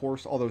off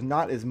course, although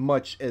not as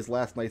much as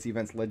last night's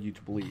events led you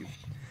to believe.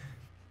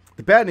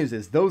 The bad news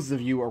is, those of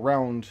you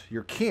around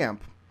your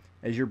camp,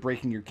 as you're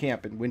breaking your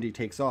camp and Wendy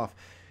takes off,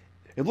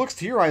 it looks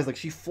to your eyes like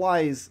she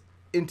flies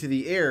into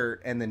the air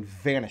and then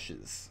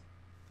vanishes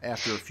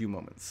after a few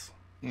moments.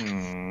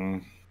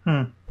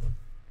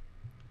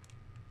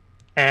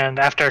 And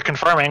after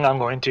confirming, I'm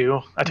going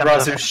to attempt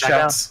Raazu to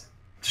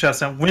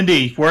shouts out,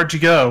 Wendy, where'd you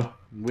go?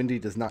 Wendy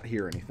does not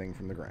hear anything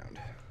from the ground.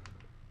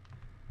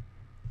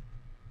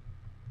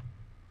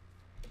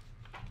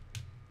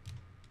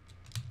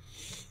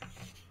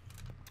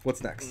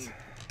 What's next?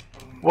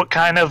 What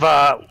kind of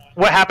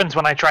what happens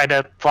when I try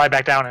to fly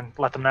back down and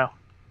let them know?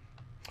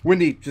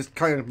 Wendy just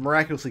kind of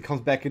miraculously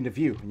comes back into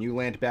view, and you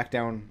land back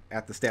down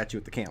at the statue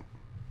at the camp.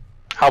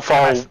 How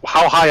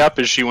high up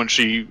is she when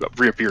she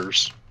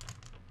reappears?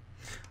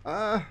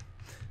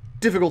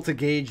 Difficult to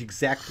gauge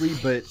exactly,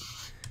 but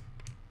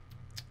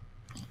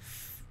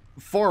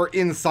far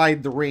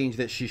inside the range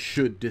that she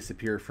should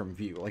disappear from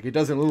view. Like, it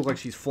doesn't look like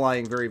she's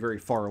flying very, very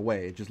far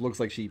away. It just looks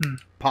like she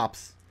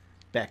pops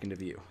back into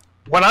view.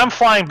 When I'm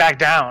flying back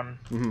down,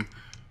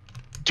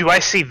 do I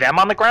see them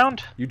on the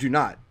ground? You do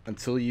not,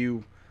 until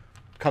you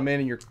come in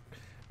and you're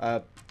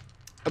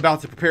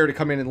about to prepare to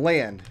come in and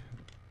land.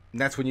 And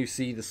that's when you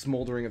see the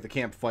smoldering of the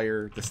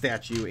campfire, the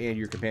statue, and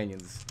your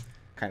companions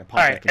kind of pop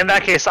Alright, in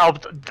that case,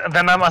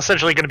 then I'm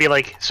essentially going to be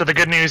like, so the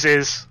good news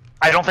is,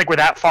 I don't think we're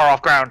that far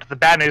off ground. The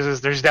bad news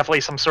is there's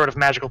definitely some sort of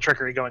magical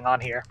trickery going on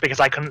here, because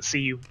I couldn't see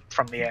you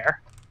from the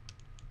air.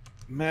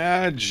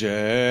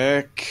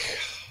 Magic.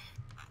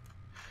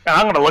 And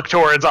I'm going to look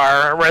towards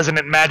our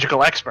resident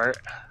magical expert,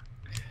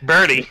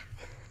 Birdie.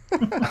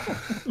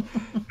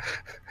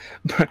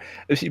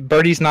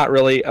 Birdie's not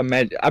really I'm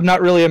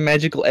not really a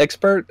magical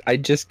expert. I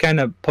just kind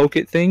of poke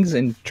at things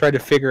and try to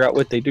figure out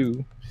what they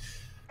do.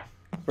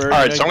 All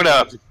right, so I'm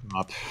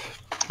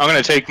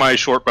gonna take my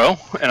short bow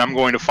and I'm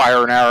going to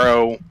fire an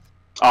arrow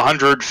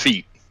 100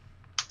 feet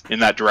in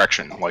that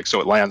direction, like so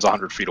it lands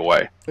 100 feet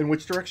away. In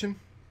which direction?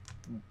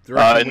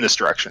 In this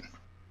direction.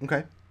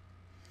 Okay.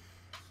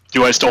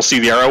 Do I still see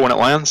the arrow when it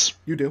lands?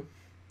 You do.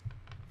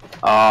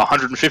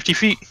 150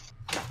 feet.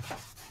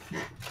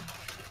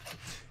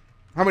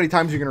 How many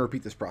times are you going to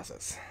repeat this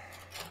process?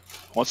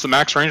 What's the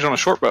max range on a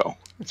short bow?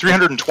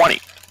 320.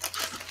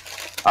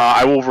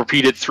 I will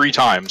repeat it 3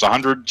 times,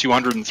 100,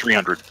 200, and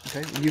 300.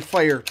 Okay, you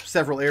fire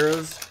several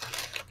arrows,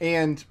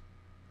 and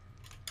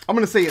I'm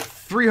going to say at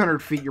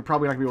 300 feet, you're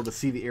probably not going to be able to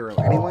see the arrow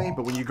anyway,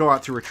 but when you go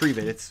out to retrieve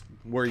it, it's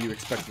where you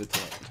expected it to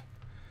land.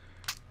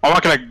 I'm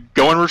not gonna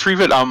go and retrieve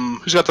it.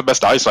 Who's got the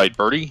best eyesight,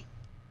 Birdie?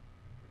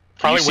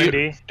 Probably see it?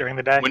 Windy during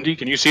the day. Windy,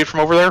 can you see it from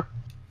over there?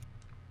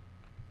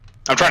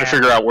 I'm trying to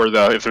figure out where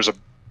if there's a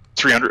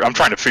 300. I'm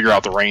trying to figure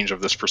out the range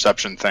of this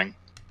perception thing.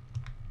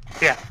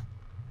 Yeah,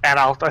 and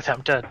I'll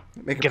attempt to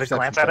get a perception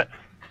glance at check. it.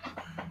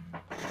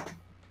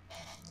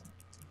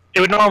 It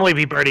would normally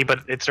be Birdie,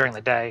 but it's during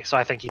the day, so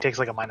I think he takes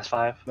like a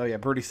 -5. Oh yeah,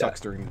 Birdie sucks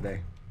during the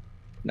day.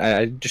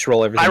 I just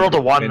roll everything. I rolled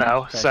a 1 in.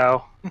 though, Okay.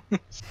 so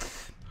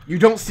You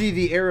don't see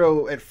the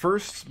arrow at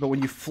first, but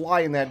when you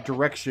fly in that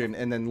direction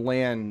and then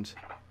land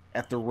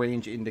at the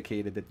range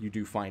indicated, that you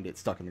do find it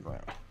stuck in the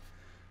ground.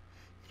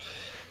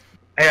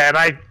 and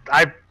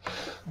I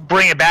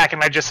bring it back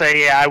and I just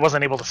say, yeah, I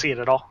wasn't able to see it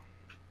at all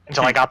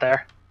until I got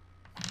there.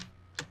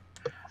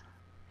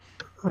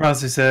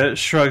 Raazu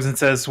shrugs and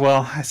says,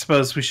 "Well, I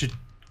suppose we should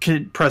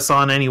press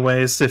on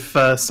anyways. If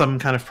some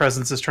kind of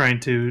presence is trying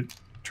to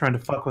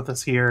fuck with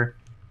us here,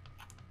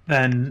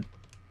 then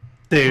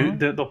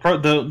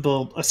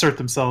they'll assert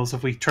themselves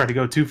if we try to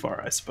go too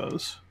far, I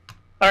suppose."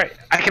 All right,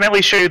 I can at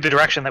least show you the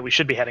direction that we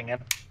should be heading in.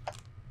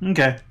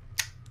 Okay,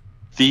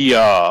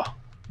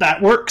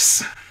 That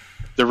works.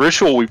 The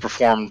ritual we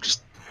performed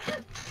just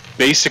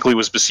basically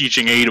was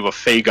beseeching aid of a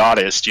fey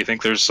goddess. Do you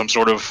think there's some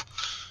sort of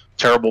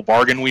terrible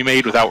bargain we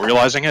made without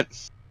realizing it?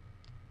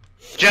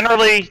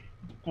 Generally,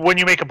 when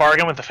you make a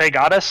bargain with the Fey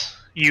Goddess,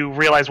 you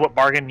realize what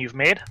bargain you've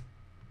made.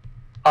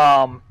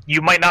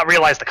 You might not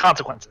realize the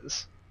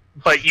consequences,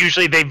 but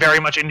usually they very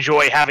much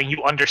enjoy having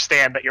you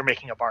understand that you're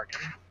making a bargain.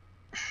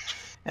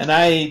 and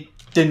I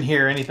didn't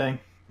hear anything.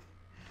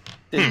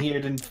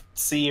 Didn't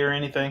see or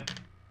anything.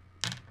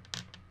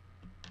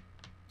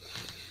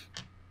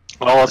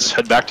 Well, let's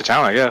head back to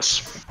town, I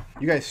guess.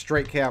 You guys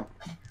strike camp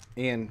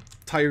and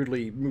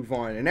tiredly move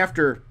on. And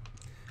after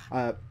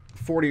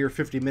 40 or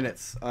 50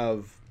 minutes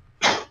of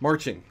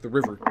marching, the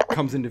river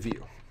comes into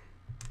view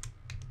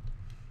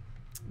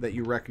that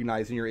you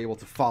recognize, and you're able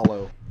to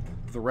follow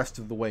the rest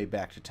of the way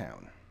back to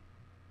town.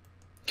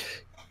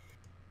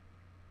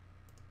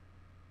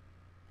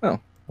 Oh,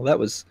 well, that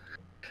was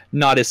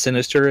not as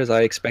sinister as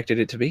I expected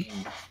it to be.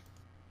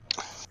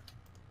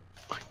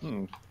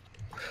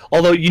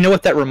 Although, you know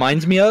what that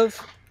reminds me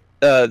of?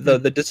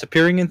 The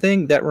disappearing and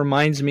thing? That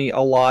reminds me a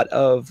lot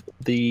of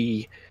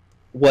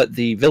what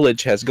the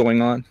village has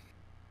going on.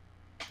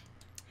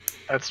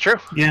 That's true.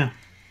 Yeah,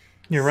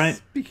 you're right.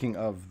 Speaking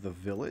of the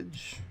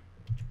village,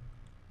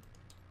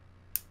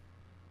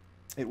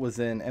 it was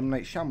an M.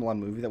 Night Shyamalan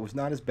movie that was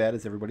not as bad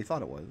as everybody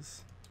thought it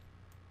was.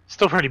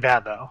 Still pretty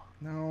bad, though.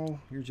 No,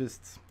 you're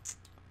just...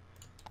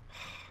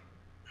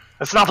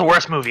 It's not the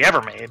worst movie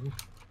ever made.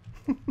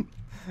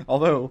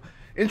 Although,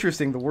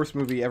 interesting, the worst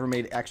movie ever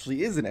made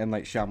actually is an M.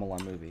 Night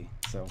Shyamalan movie.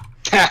 So,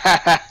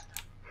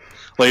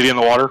 Lady in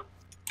the Water?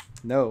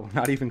 no,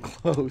 not even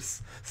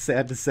close.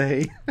 Sad to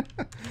say.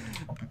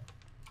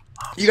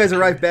 You guys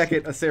arrive back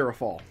at Asera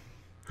Fall.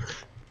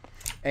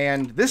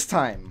 And this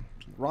time,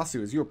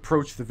 Raazu, as you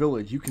approach the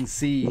village, you can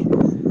see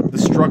the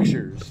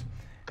structures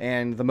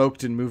and the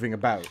Moakton moving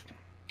about.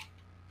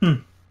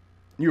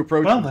 You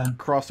approach and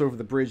cross over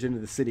the bridge into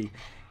the city.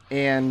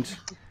 And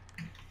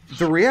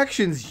the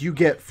reactions you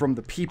get from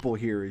the people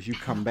here as you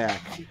come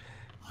back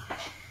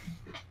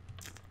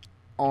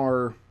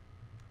are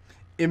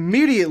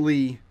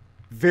immediately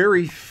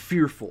very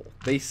fearful.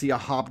 They see a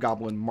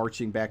hobgoblin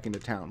marching back into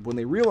town. When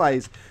they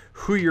realize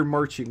who you're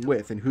marching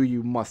with and who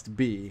you must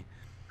be,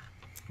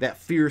 that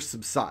fear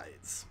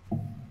subsides.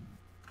 And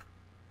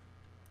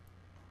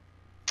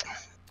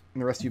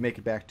the rest of you make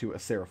it back to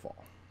Asera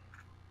Fall.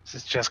 This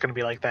is just going to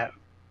be like that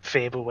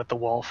fable with the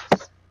wolf.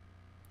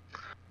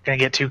 Gonna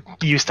get too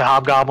used to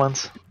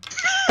hobgoblins.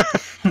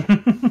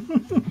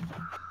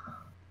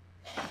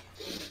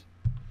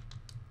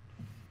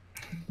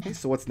 Okay,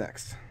 so what's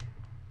next?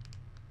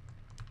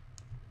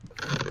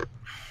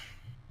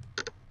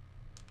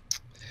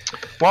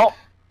 Well,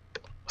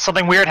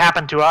 something weird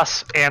happened to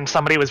us, and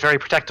somebody was very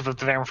protective of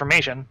their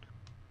information.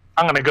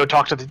 I'm gonna go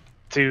talk to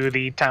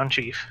the town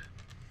chief.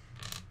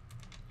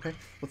 Okay,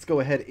 let's go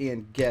ahead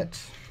and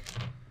get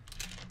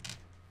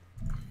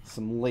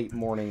some late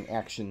morning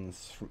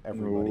actions from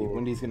everybody.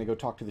 Wendy's going to go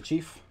talk to the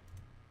chief.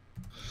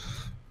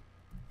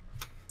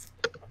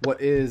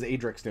 What is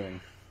Adrex doing?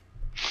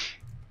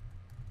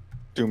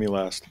 Do me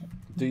last.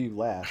 Do you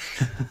last?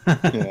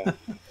 Yeah.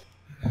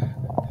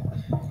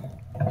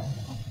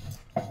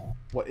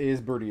 What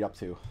is Birdie up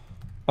to?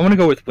 I'm going to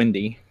go with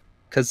Windy,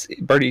 because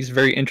Birdie's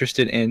very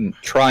interested in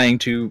trying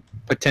to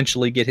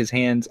potentially get his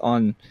hands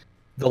on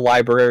the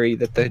library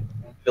that the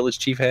village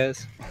chief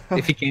has,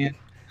 if he can.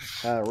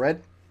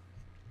 Red?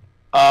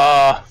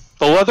 The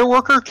leather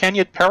worker,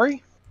 Kenya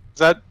Perry? Is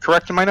that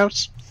correct in my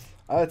notes?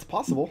 It's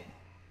possible.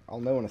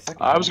 I'll know in a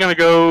second. I was going to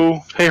go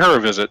pay her a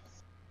visit.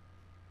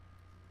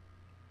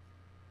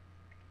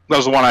 That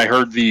was the one I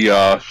heard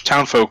the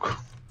townfolk...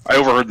 I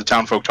overheard the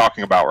townfolk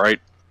talking about, right?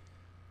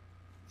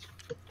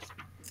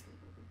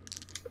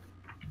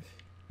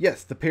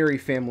 Yes, the Perry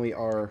family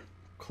are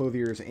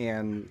clothiers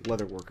and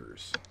leather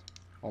workers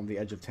on the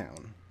edge of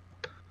town.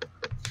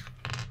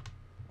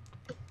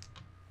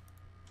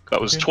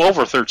 That was 12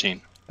 or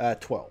 13.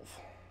 12.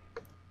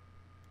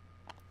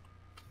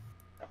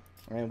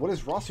 And what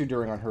is Raazu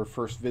doing on her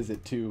first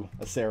visit to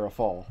Asera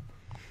Fall?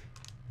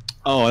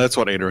 Oh, that's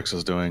what Adrex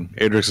is doing.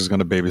 Adrex is going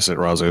to babysit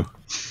Raazu.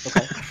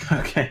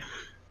 Okay.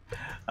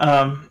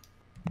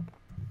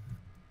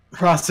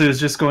 Raazu is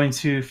just going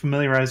to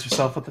familiarize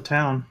herself with the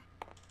town.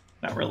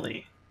 Not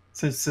really,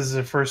 since this is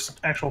her first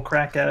actual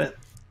crack at it.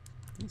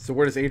 So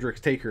where does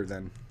Adrex take her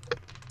then?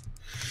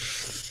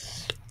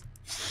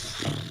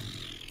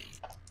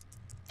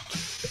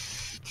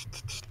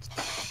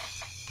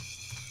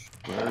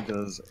 Where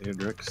does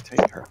Adrex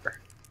take her?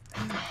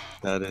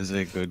 That is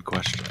a good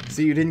question.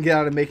 See, you didn't get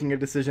out of making a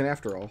decision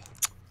after all.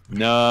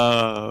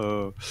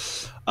 No.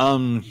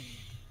 Mother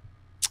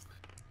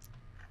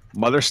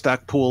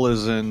Stackpool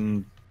is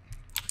in...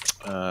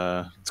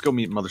 let's go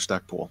meet Mother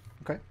Stackpool.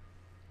 Okay.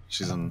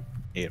 She's in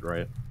 8,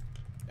 right?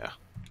 Yeah.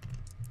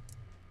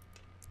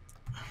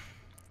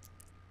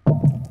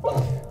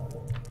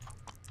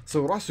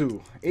 So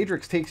Raazu,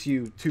 Adrex takes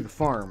you to the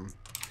farm,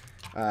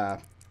 the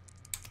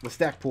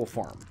Stackpool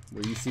farm,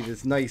 where you see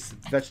this nice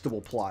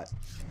vegetable plot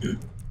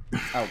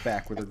out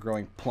back where they're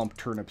growing plump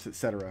turnips,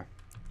 etc.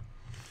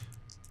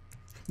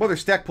 Mother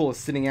Stackpool is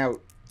sitting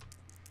out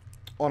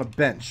on a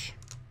bench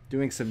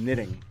doing some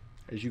knitting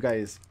as you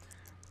guys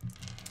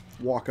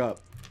walk up.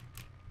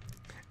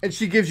 And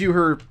she gives you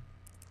her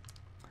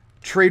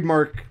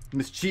trademark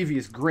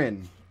mischievous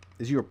grin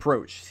as you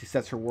approach. She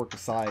sets her work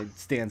aside,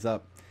 stands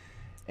up,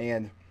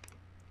 and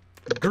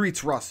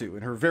greets Raazu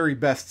in her very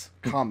best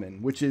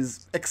common, which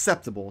is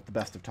acceptable at the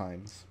best of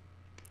times.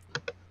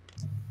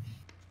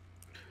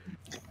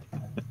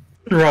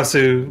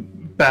 Raazu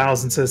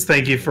bows and says,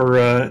 "Thank you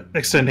for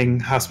extending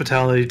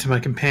hospitality to my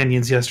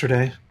companions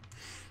yesterday."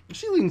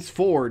 She leans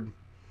forward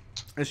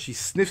as she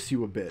sniffs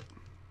you a bit.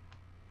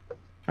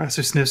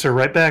 Raazu sniffs her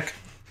right back.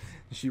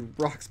 She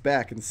rocks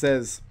back and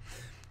says,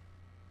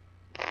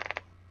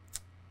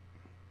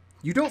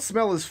 "You don't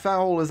smell as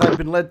foul as I've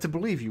been led to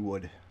believe you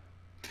would."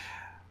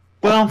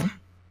 Well,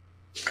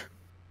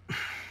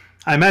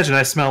 I imagine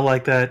I smell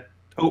like that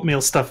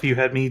oatmeal stuff you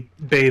had me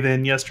bathe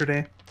in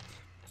yesterday.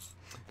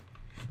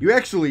 You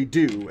actually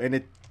do, and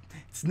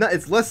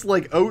it's less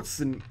like oats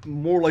and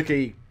more like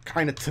a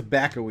kind of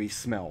tobacco-y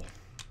smell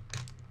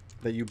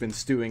that you've been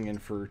stewing in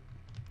for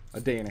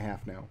a day and a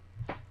half now.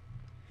 But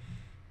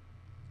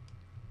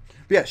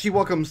yeah, she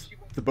welcomes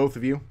the both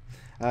of you.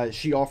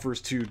 She offers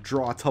to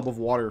draw a tub of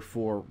water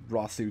for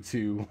Raazu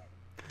to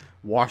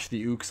wash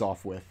the ooks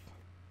off with.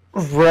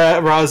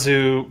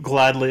 Raazu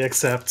gladly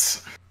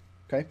accepts.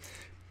 Okay.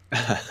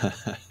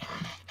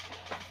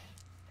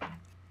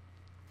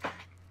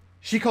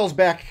 She calls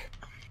back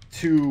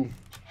to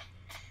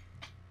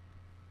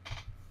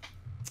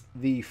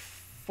the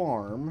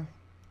farm.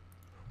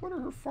 What are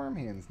her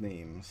farmhands'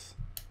 names?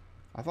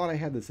 I thought I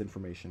had this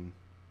information.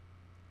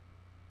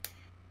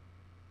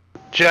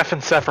 Jeff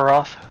and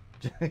Sephiroth.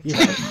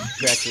 Yeah,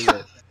 exactly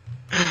it.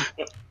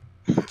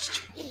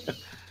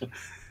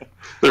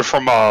 They're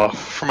from an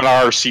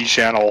RC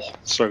channel,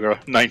 circa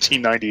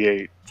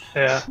 1998.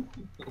 Yeah.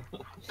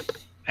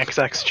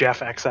 XX Jeff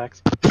XX.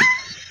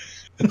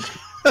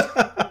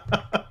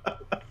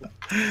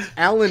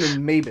 Alan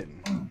and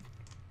Mabin.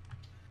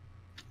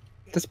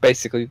 That's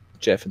basically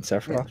Jeff and Yeah,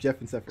 Sephiroth. Jeff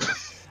and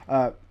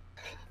Sephiroth.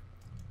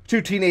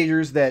 Two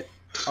teenagers that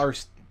are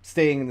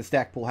staying in the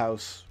Stackpool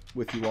house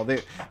with you all.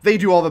 They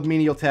do all the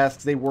menial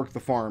tasks. They work the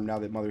farm now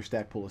that Mother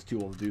Stackpool is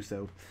too old to do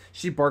so.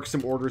 She barks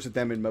some orders at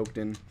them in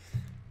Moakton.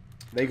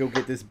 They go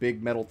get this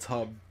big metal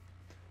tub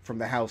from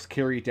the house,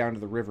 carry it down to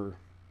the river,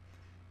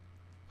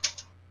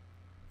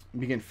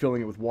 and begin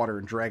filling it with water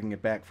and dragging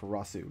it back for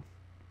Raazu.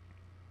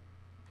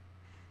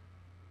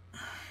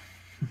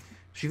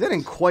 She then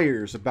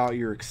inquires about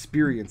your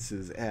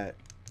experiences at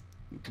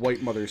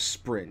White Mother's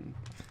Spring.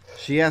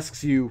 She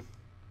asks you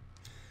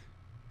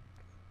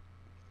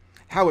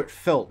how it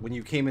felt when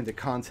you came into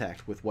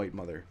contact with White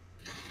Mother.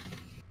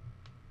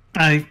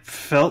 I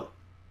felt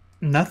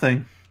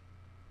nothing.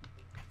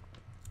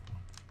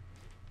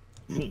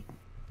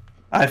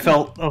 I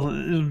felt,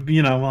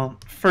 well,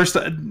 first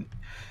the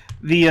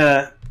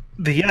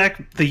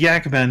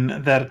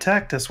yakmen that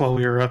attacked us while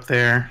we were up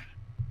there.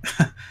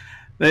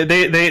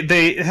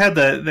 they had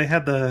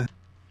the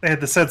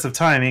sense of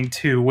timing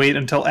to wait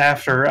until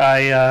after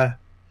I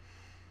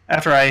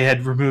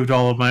had removed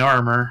all of my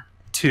armor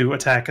to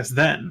attack us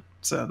then.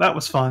 So that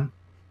was fun.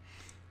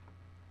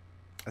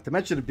 At the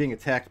mention of being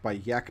attacked by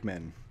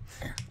yakmen,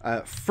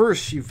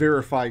 first she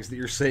verifies that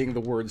you're saying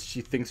the words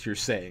she thinks you're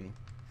saying.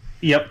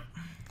 Yep.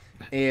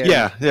 And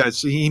Yeah.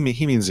 He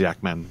means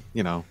Yakmen.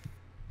 You know,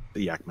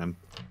 the Yakmen.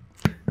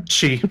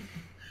 She.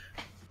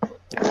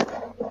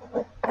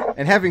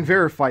 And having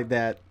verified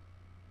that,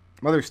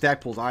 Mother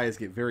Stackpool's eyes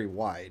get very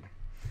wide.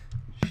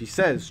 She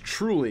says,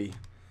 truly,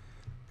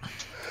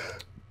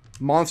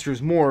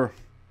 monsters more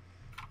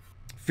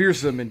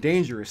fearsome and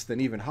dangerous than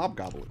even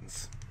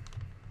hobgoblins.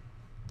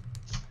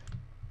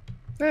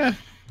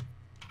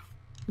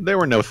 They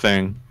were no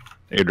thing,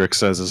 Adrex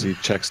says as he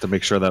checks to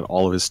make sure that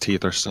all of his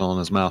teeth are still in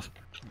his mouth.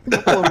 A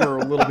couple of them are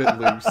a little bit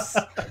loose.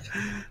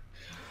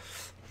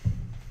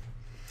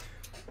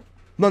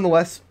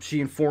 Nonetheless,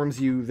 she informs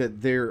you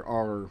that there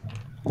are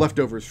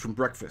leftovers from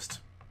breakfast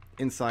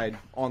inside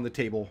on the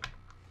table.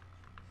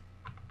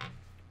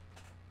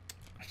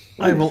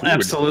 I will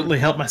absolutely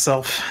help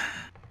myself.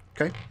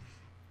 Okay.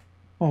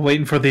 While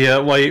waiting for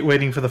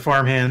the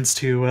farmhands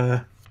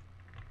to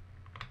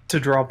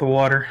draw up the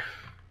water.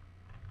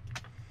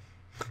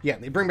 Yeah,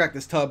 they bring back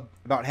this tub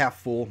about half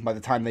full. By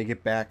the time they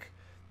get back,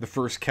 the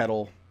first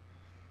kettle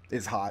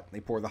is hot. They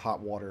pour the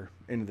hot water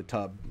into the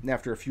tub. And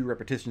after a few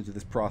repetitions of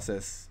this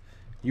process,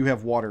 you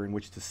have water in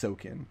which to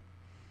soak in.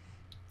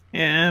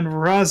 And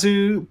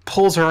Raazu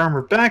pulls her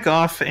armor back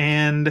off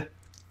and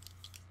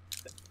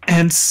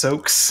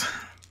soaks.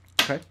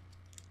 Okay.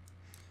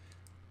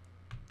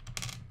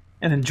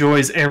 And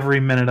enjoys every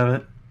minute of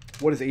it.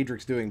 What is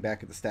Adrex doing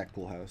back at the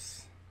Stackpool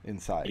house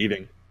inside?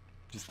 Eating.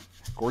 Just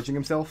gorging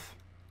himself?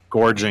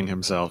 Gorging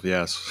himself,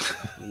 yes.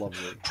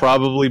 Lovely.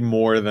 Probably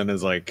more than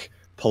is, like,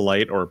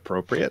 polite or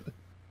appropriate.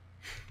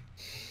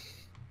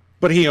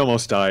 But he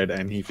almost died,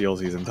 and he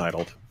feels he's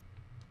entitled.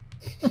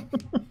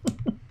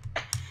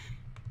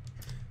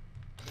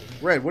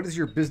 Red, what is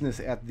your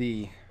business at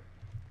the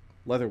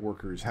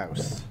leatherworker's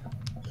house?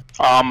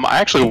 I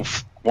actually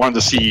wanted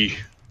to see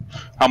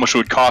how much it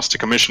would cost to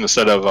commission a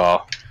set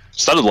of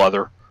studded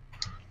leather,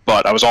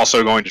 but I was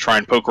also going to try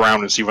and poke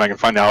around and see if I can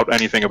find out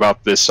anything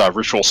about this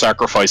ritual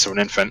sacrifice of an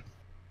infant.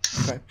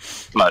 Okay.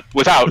 But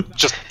without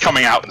just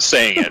coming out and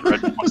saying it,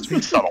 it wants to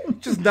be subtle.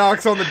 Just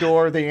knocks on the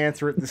door, they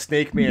answer it, the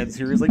snake man's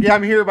here. He's like, yeah,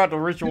 I'm here about the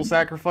ritual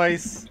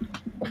sacrifice.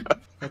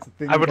 That's the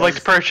thing. I would like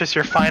to purchase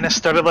your finest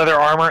studded leather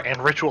armor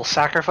and ritual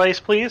sacrifice,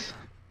 please.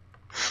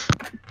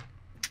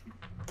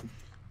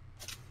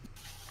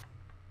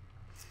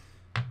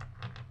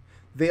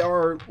 They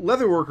are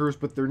leather workers,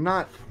 but they're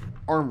not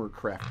armor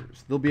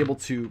crafters. They'll be able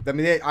to... I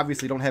mean, they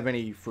obviously don't have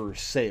any for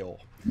sale.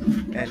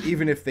 And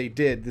even if they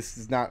did, this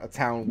is not a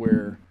town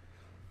where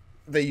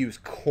they use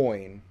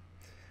coin.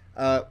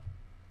 But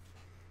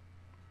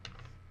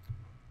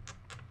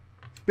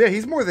yeah,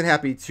 he's more than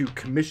happy to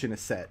commission a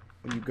set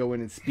when you go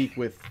in and speak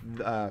with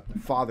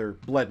Father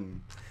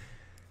Bledden.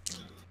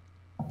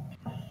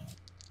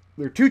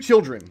 There are 2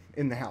 children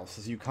in the house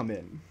as you come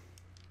in.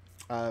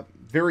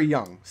 Very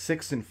young,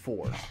 6 and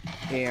 4.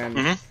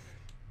 And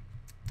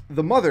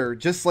the mother,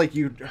 just like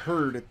you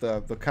heard at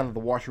the kind of the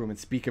washerwoman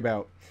speak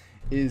about,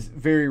 is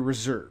very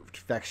reserved.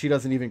 In fact, she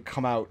doesn't even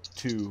come out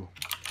to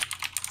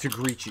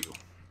greet you.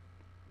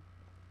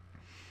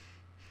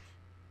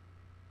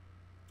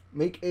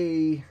 Make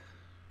an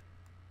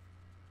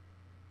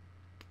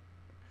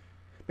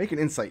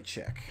insight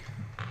check.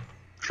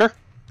 Sure.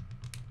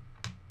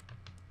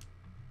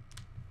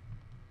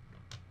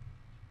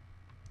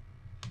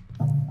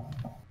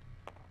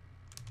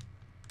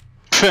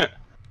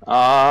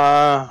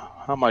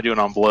 How am I doing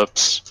on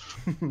blips?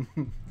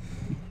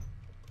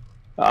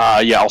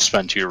 Yeah, I'll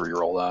spend 2 to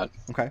reroll that.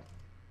 Okay.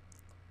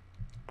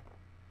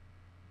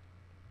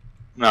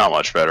 Not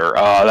much better.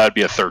 That'd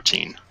be a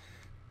 13.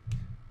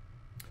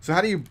 So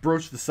how do you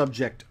broach the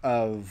subject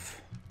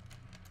of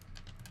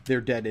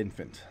their dead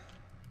infant?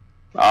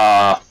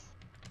 Well,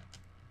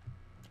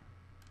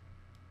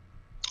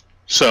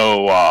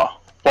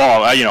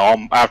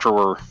 after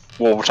we're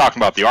talking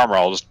about the armor,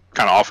 I'll just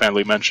kind of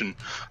offhandedly mention,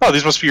 oh,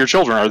 these must be your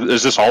children.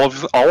 Is this all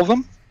of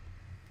them?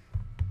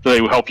 Do they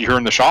help you here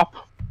in the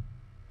shop?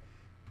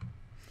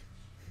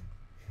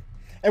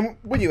 And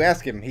when you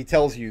ask him, he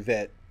tells you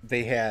that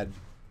they had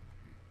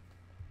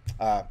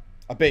a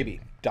baby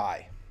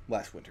die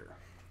last winter.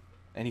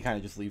 And he kind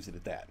of just leaves it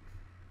at that.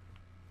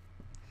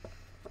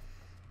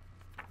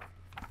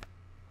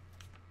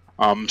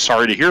 I'm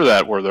sorry to hear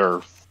that.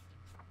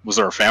 Was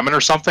there a famine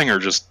or something, or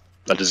just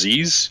a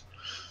disease?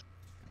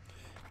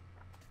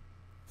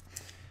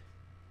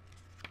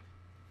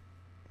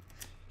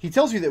 He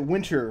tells you that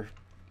winter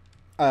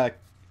can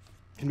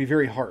be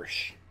very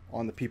harsh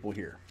on the people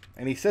here.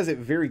 And he says it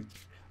very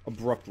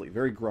abruptly,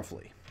 very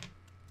gruffly.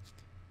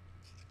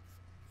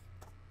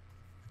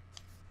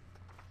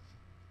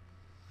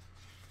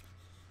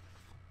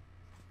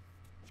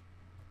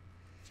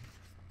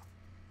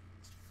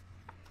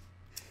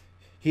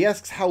 He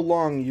asks how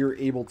long you're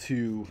able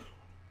to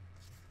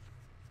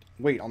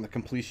wait on the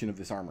completion of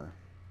this armor.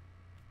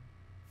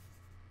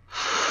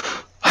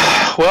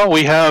 Well,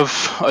 we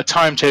have a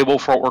timetable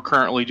for what we're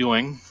currently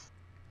doing,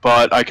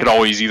 but I could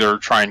always either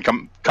try and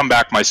come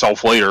back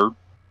myself later.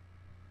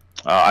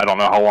 I don't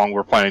know how long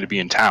we're planning to be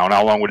in town.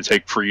 How long would it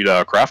take for you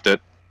to craft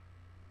it?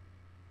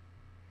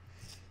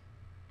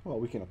 Well,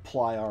 we can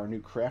apply our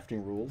new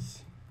crafting rules.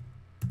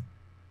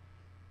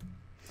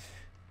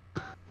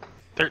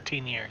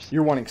 13 years.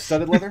 You're wanting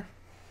studded leather?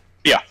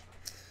 Yeah.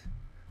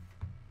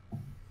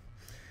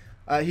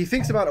 He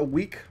thinks about a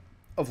week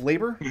of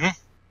labor,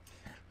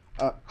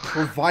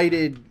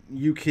 provided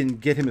you can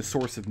get him a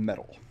source of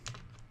metal.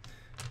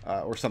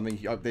 Or something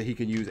that he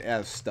can use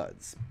as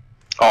studs.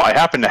 Oh, I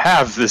happen to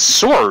have this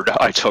sword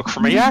I took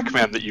from a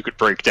Yakman that you could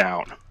break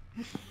down.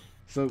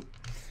 So,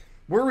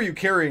 where were you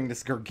carrying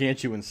this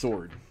gargantuan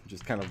sword?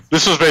 Just kind of.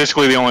 This was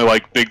basically the only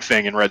like big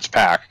thing in Red's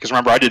pack. Because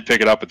remember, I did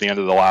pick it up at the end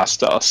of the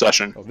last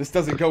session. Oh, this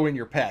doesn't go in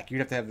your pack. You'd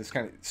have to have this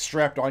kind of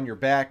strapped on your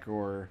back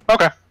or.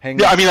 Okay. Hanging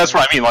Yeah, I mean that's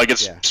what I mean. Like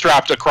it's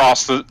strapped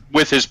across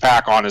with his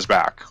pack on his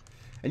back.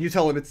 And you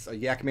tell him it's a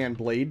Yakman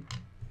blade.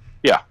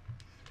 Yeah.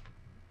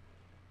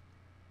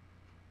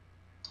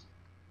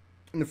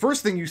 And the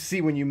first thing you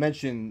see when you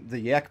mention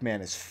the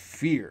Yakman is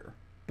fear,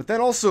 but then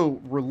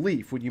also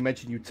relief when you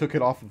mention you took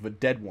it off of a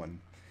dead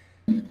one.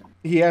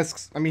 He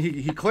asks, I mean,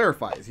 he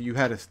clarifies, you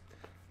had a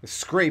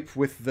scrape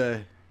with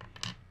the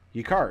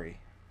Yikari.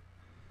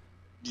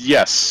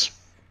 Yes.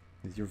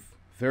 You're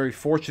very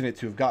fortunate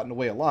to have gotten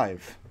away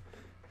alive.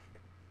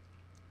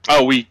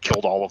 Oh, we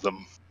killed all of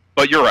them.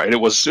 But you're right, it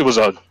was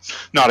a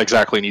not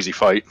exactly an easy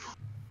fight.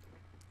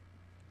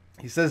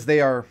 He says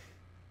they are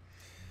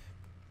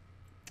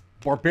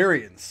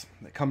barbarians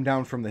that come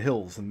down from the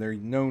hills, and they're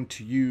known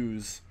to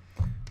use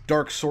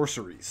dark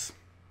sorceries.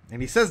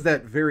 And he says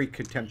that very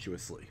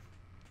contemptuously.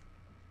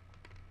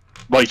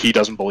 Like he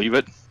doesn't believe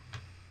it?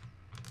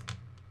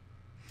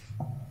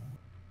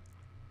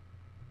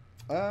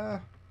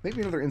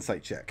 Maybe another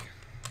insight check.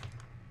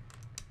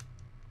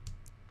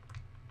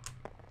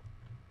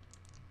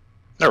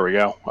 There we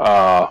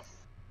go.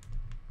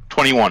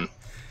 21.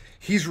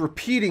 He's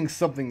repeating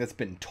something that's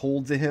been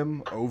told to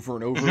him over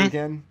and over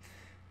again.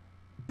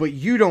 But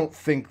you don't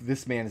think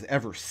this man has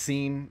ever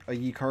seen a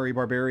Yikari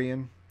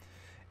barbarian.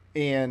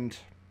 And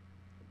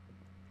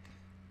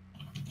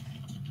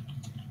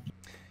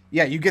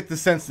yeah, you get the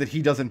sense that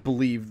he doesn't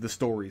believe the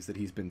stories that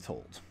he's been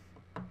told.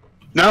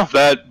 No,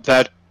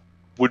 that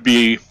would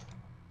be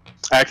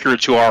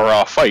accurate to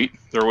our fight.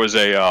 There was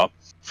an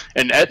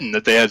Etten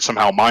that they had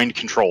somehow mind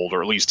controlled,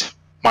 or at least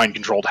mind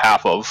controlled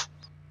half of.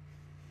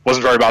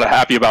 Wasn't very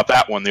happy about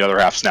that one. The other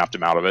half snapped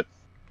him out of it.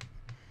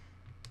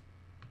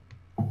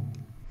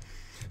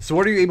 So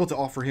what are you able to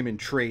offer him in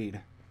trade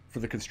for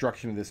the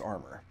construction of this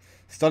armor?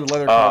 Studded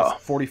leather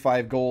costs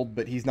 45 gold,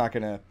 but he's not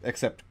going to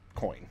accept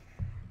coin.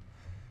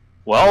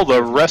 Well,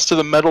 the rest of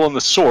the metal and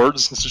the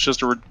swords, this is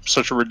just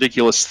such a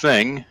ridiculous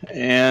thing.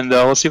 And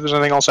let's see if there's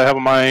anything else I have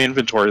in my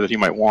inventory that he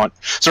might want.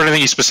 Is there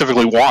anything he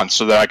specifically wants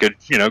so that I could,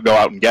 go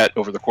out and get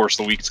over the course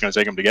of the week it's going to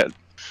take him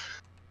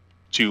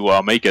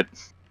to make it?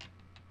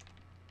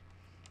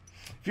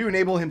 If you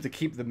enable him to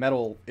keep the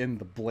metal in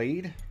the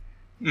blade...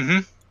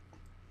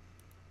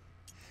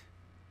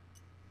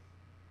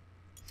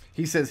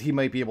 He says he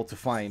might be able to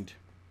find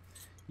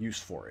use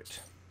for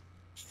it.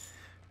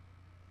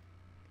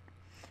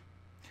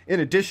 In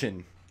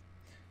addition,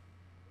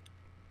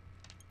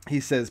 he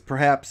says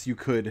perhaps you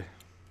could...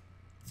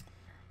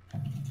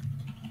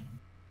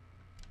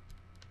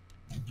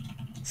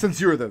 Since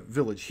you're the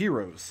village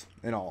heroes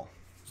and all,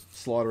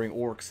 slaughtering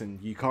orcs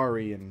and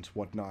Yikari and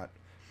whatnot,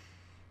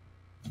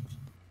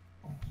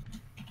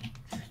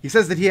 he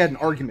says that he had an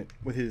argument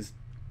with his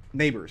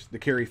neighbors, the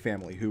Carey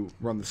family, who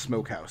run the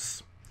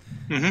smokehouse.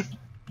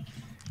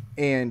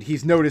 And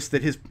he's noticed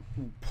that his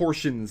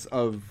portions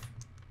of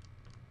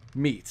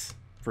meat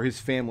for his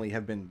family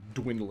have been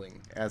dwindling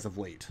as of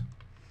late.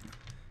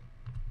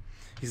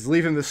 He's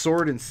leaving the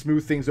sword and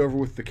smooth things over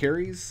with the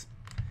Careys,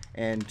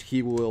 and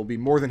he will be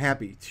more than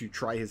happy to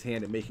try his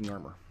hand at making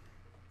armor.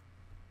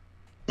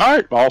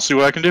 Alright, I'll see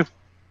what I can do.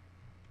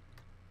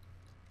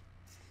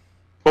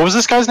 What was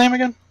this guy's name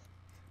again?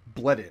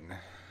 Bledin.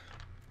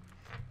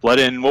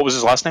 Bledin, what was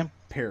his last name?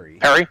 Perry.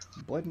 Perry?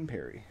 Bledin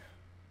Perry.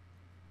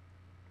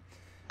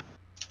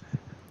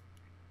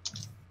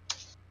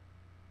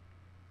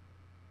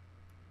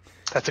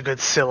 That's a good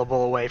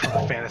syllable away from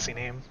a fantasy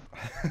name.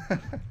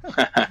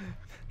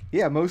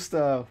 Yeah, most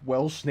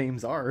Welsh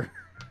names are.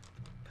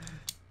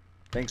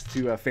 Thanks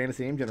to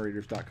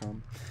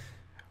fantasynamegenerators.com.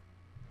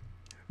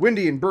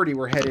 Wendy and Birdie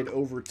were headed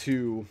over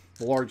to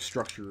the large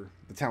structure,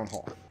 the town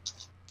hall.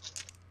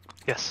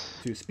 Yes.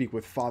 To speak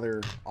with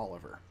Father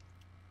Oliver.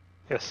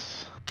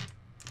 Yes.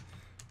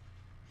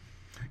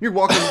 You're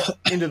walking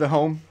into the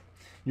home.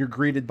 You're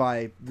greeted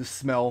by the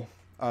smell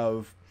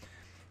of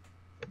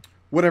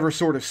whatever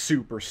sort of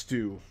soup or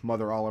stew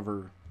Mother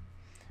Oliver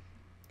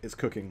is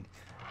cooking.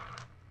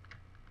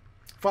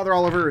 Father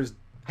Oliver is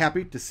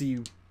happy to see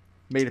you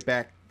made it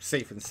back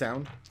safe and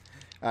sound.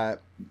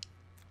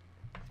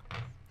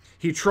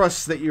 He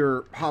trusts that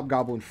your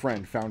hobgoblin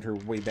friend found her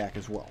way back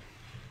as well.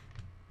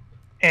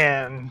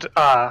 And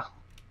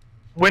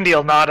Wendy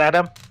will nod at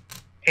him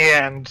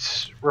and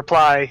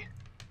reply,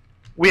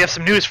 "We have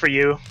some news for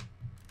you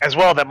as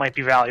well that might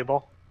be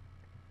valuable."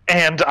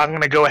 And I'm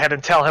going to go ahead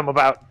and tell him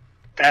about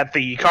that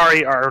the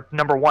Yikari are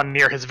number 1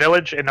 near his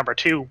village, and number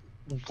 2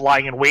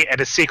 lying in wait at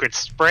his secret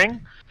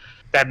spring.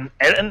 That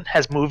Etten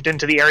has moved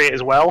into the area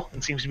as well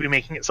and seems to be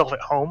making itself at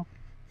home.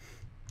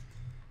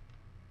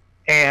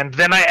 And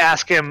then I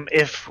ask him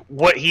if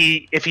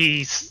he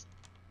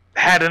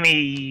has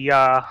any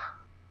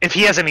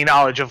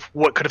knowledge of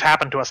what could have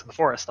happened to us in the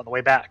forest on the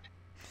way back.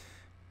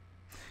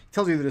 He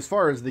tells you that as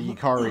far as the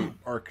Yikari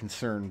are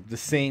concerned, the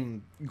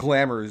same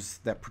glamours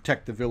that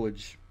protect the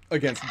village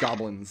against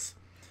goblins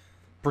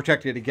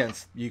protected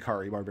against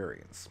Yikari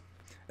barbarians.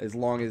 As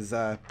long as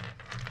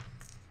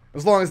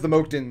As long as the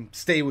Mokden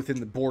stay within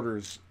the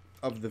borders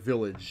of the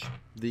village,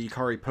 the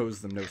Ikari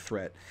pose them no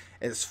threat.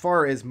 As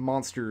far as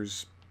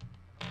monsters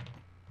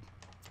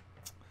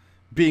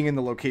being in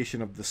the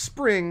location of the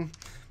spring,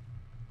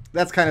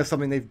 that's kind of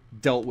something they've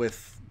dealt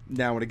with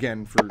now and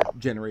again for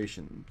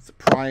generations. It's a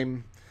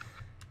prime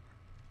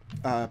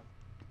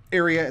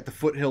area at the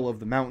foothill of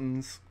the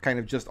mountains, kind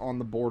of just on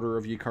the border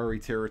of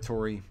Ikari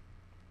territory.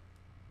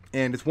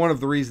 And it's one of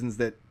the reasons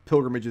that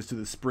pilgrimages to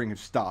the spring have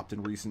stopped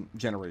in recent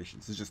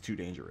generations. It's just too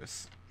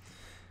dangerous.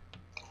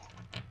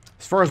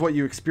 As far as what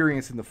you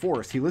experience in the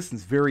forest, he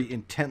listens very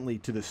intently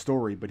to the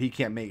story, but he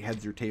can't make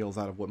heads or tails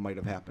out of what might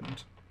have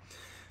happened.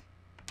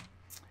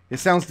 It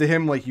sounds to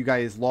him like you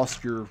guys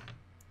lost your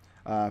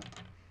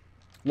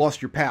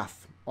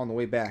path on the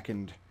way back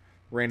and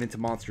ran into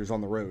monsters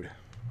on the road.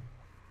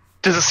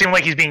 Does it seem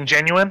like he's being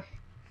genuine?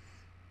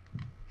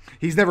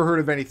 He's never heard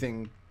of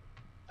anything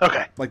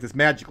Okay. like this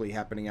magically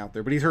happening out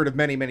there, but he's heard of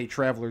many, many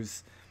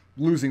travelers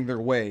losing their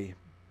way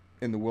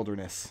in the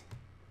wilderness.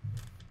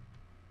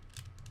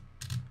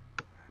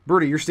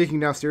 Birdie, you're sneaking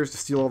downstairs to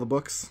steal all the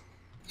books?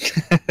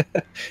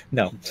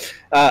 No.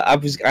 I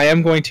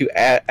am going to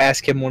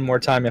ask him one more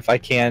time if I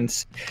can,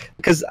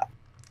 because,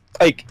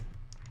 like,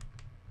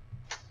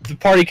 the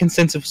party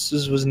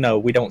consensus was no,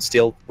 we're not going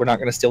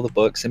to steal the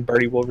books, and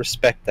Birdie will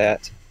respect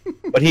that.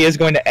 But he is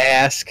going to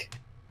ask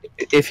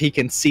if he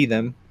can see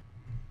them.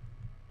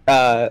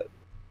 But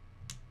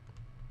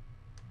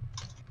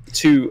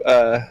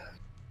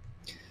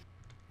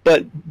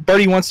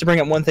Birdie wants to bring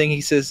up one thing.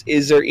 He says,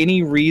 is there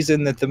any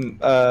reason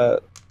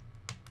that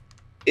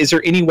is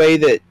there any way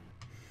that,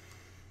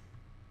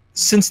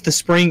 since the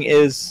spring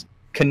is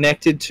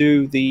connected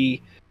to the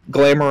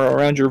glamour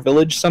around your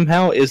village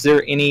somehow, is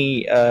there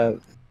any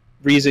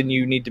reason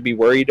you need to be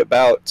worried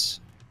about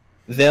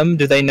them?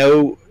 Do they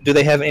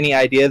have any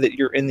idea that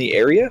you're in the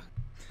area?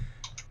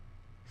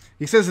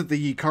 He says that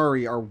the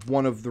Ikari are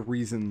one of the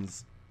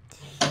reasons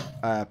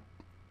the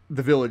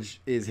village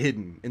is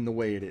hidden in the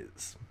way it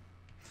is.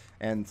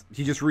 And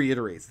he just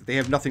reiterates that they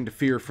have nothing to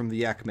fear from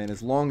the Yakmen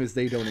as long as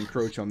they don't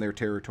encroach on their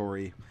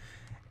territory.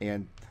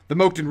 And the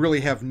Mokden really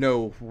have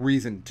no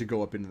reason to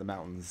go up into the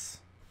mountains.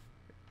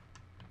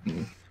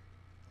 You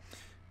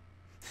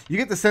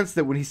get the sense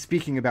that when he's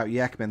speaking about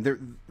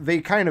Yakmen,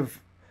 they kind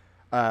of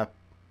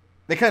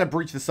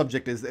breach the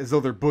subject as though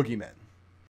they're boogeymen.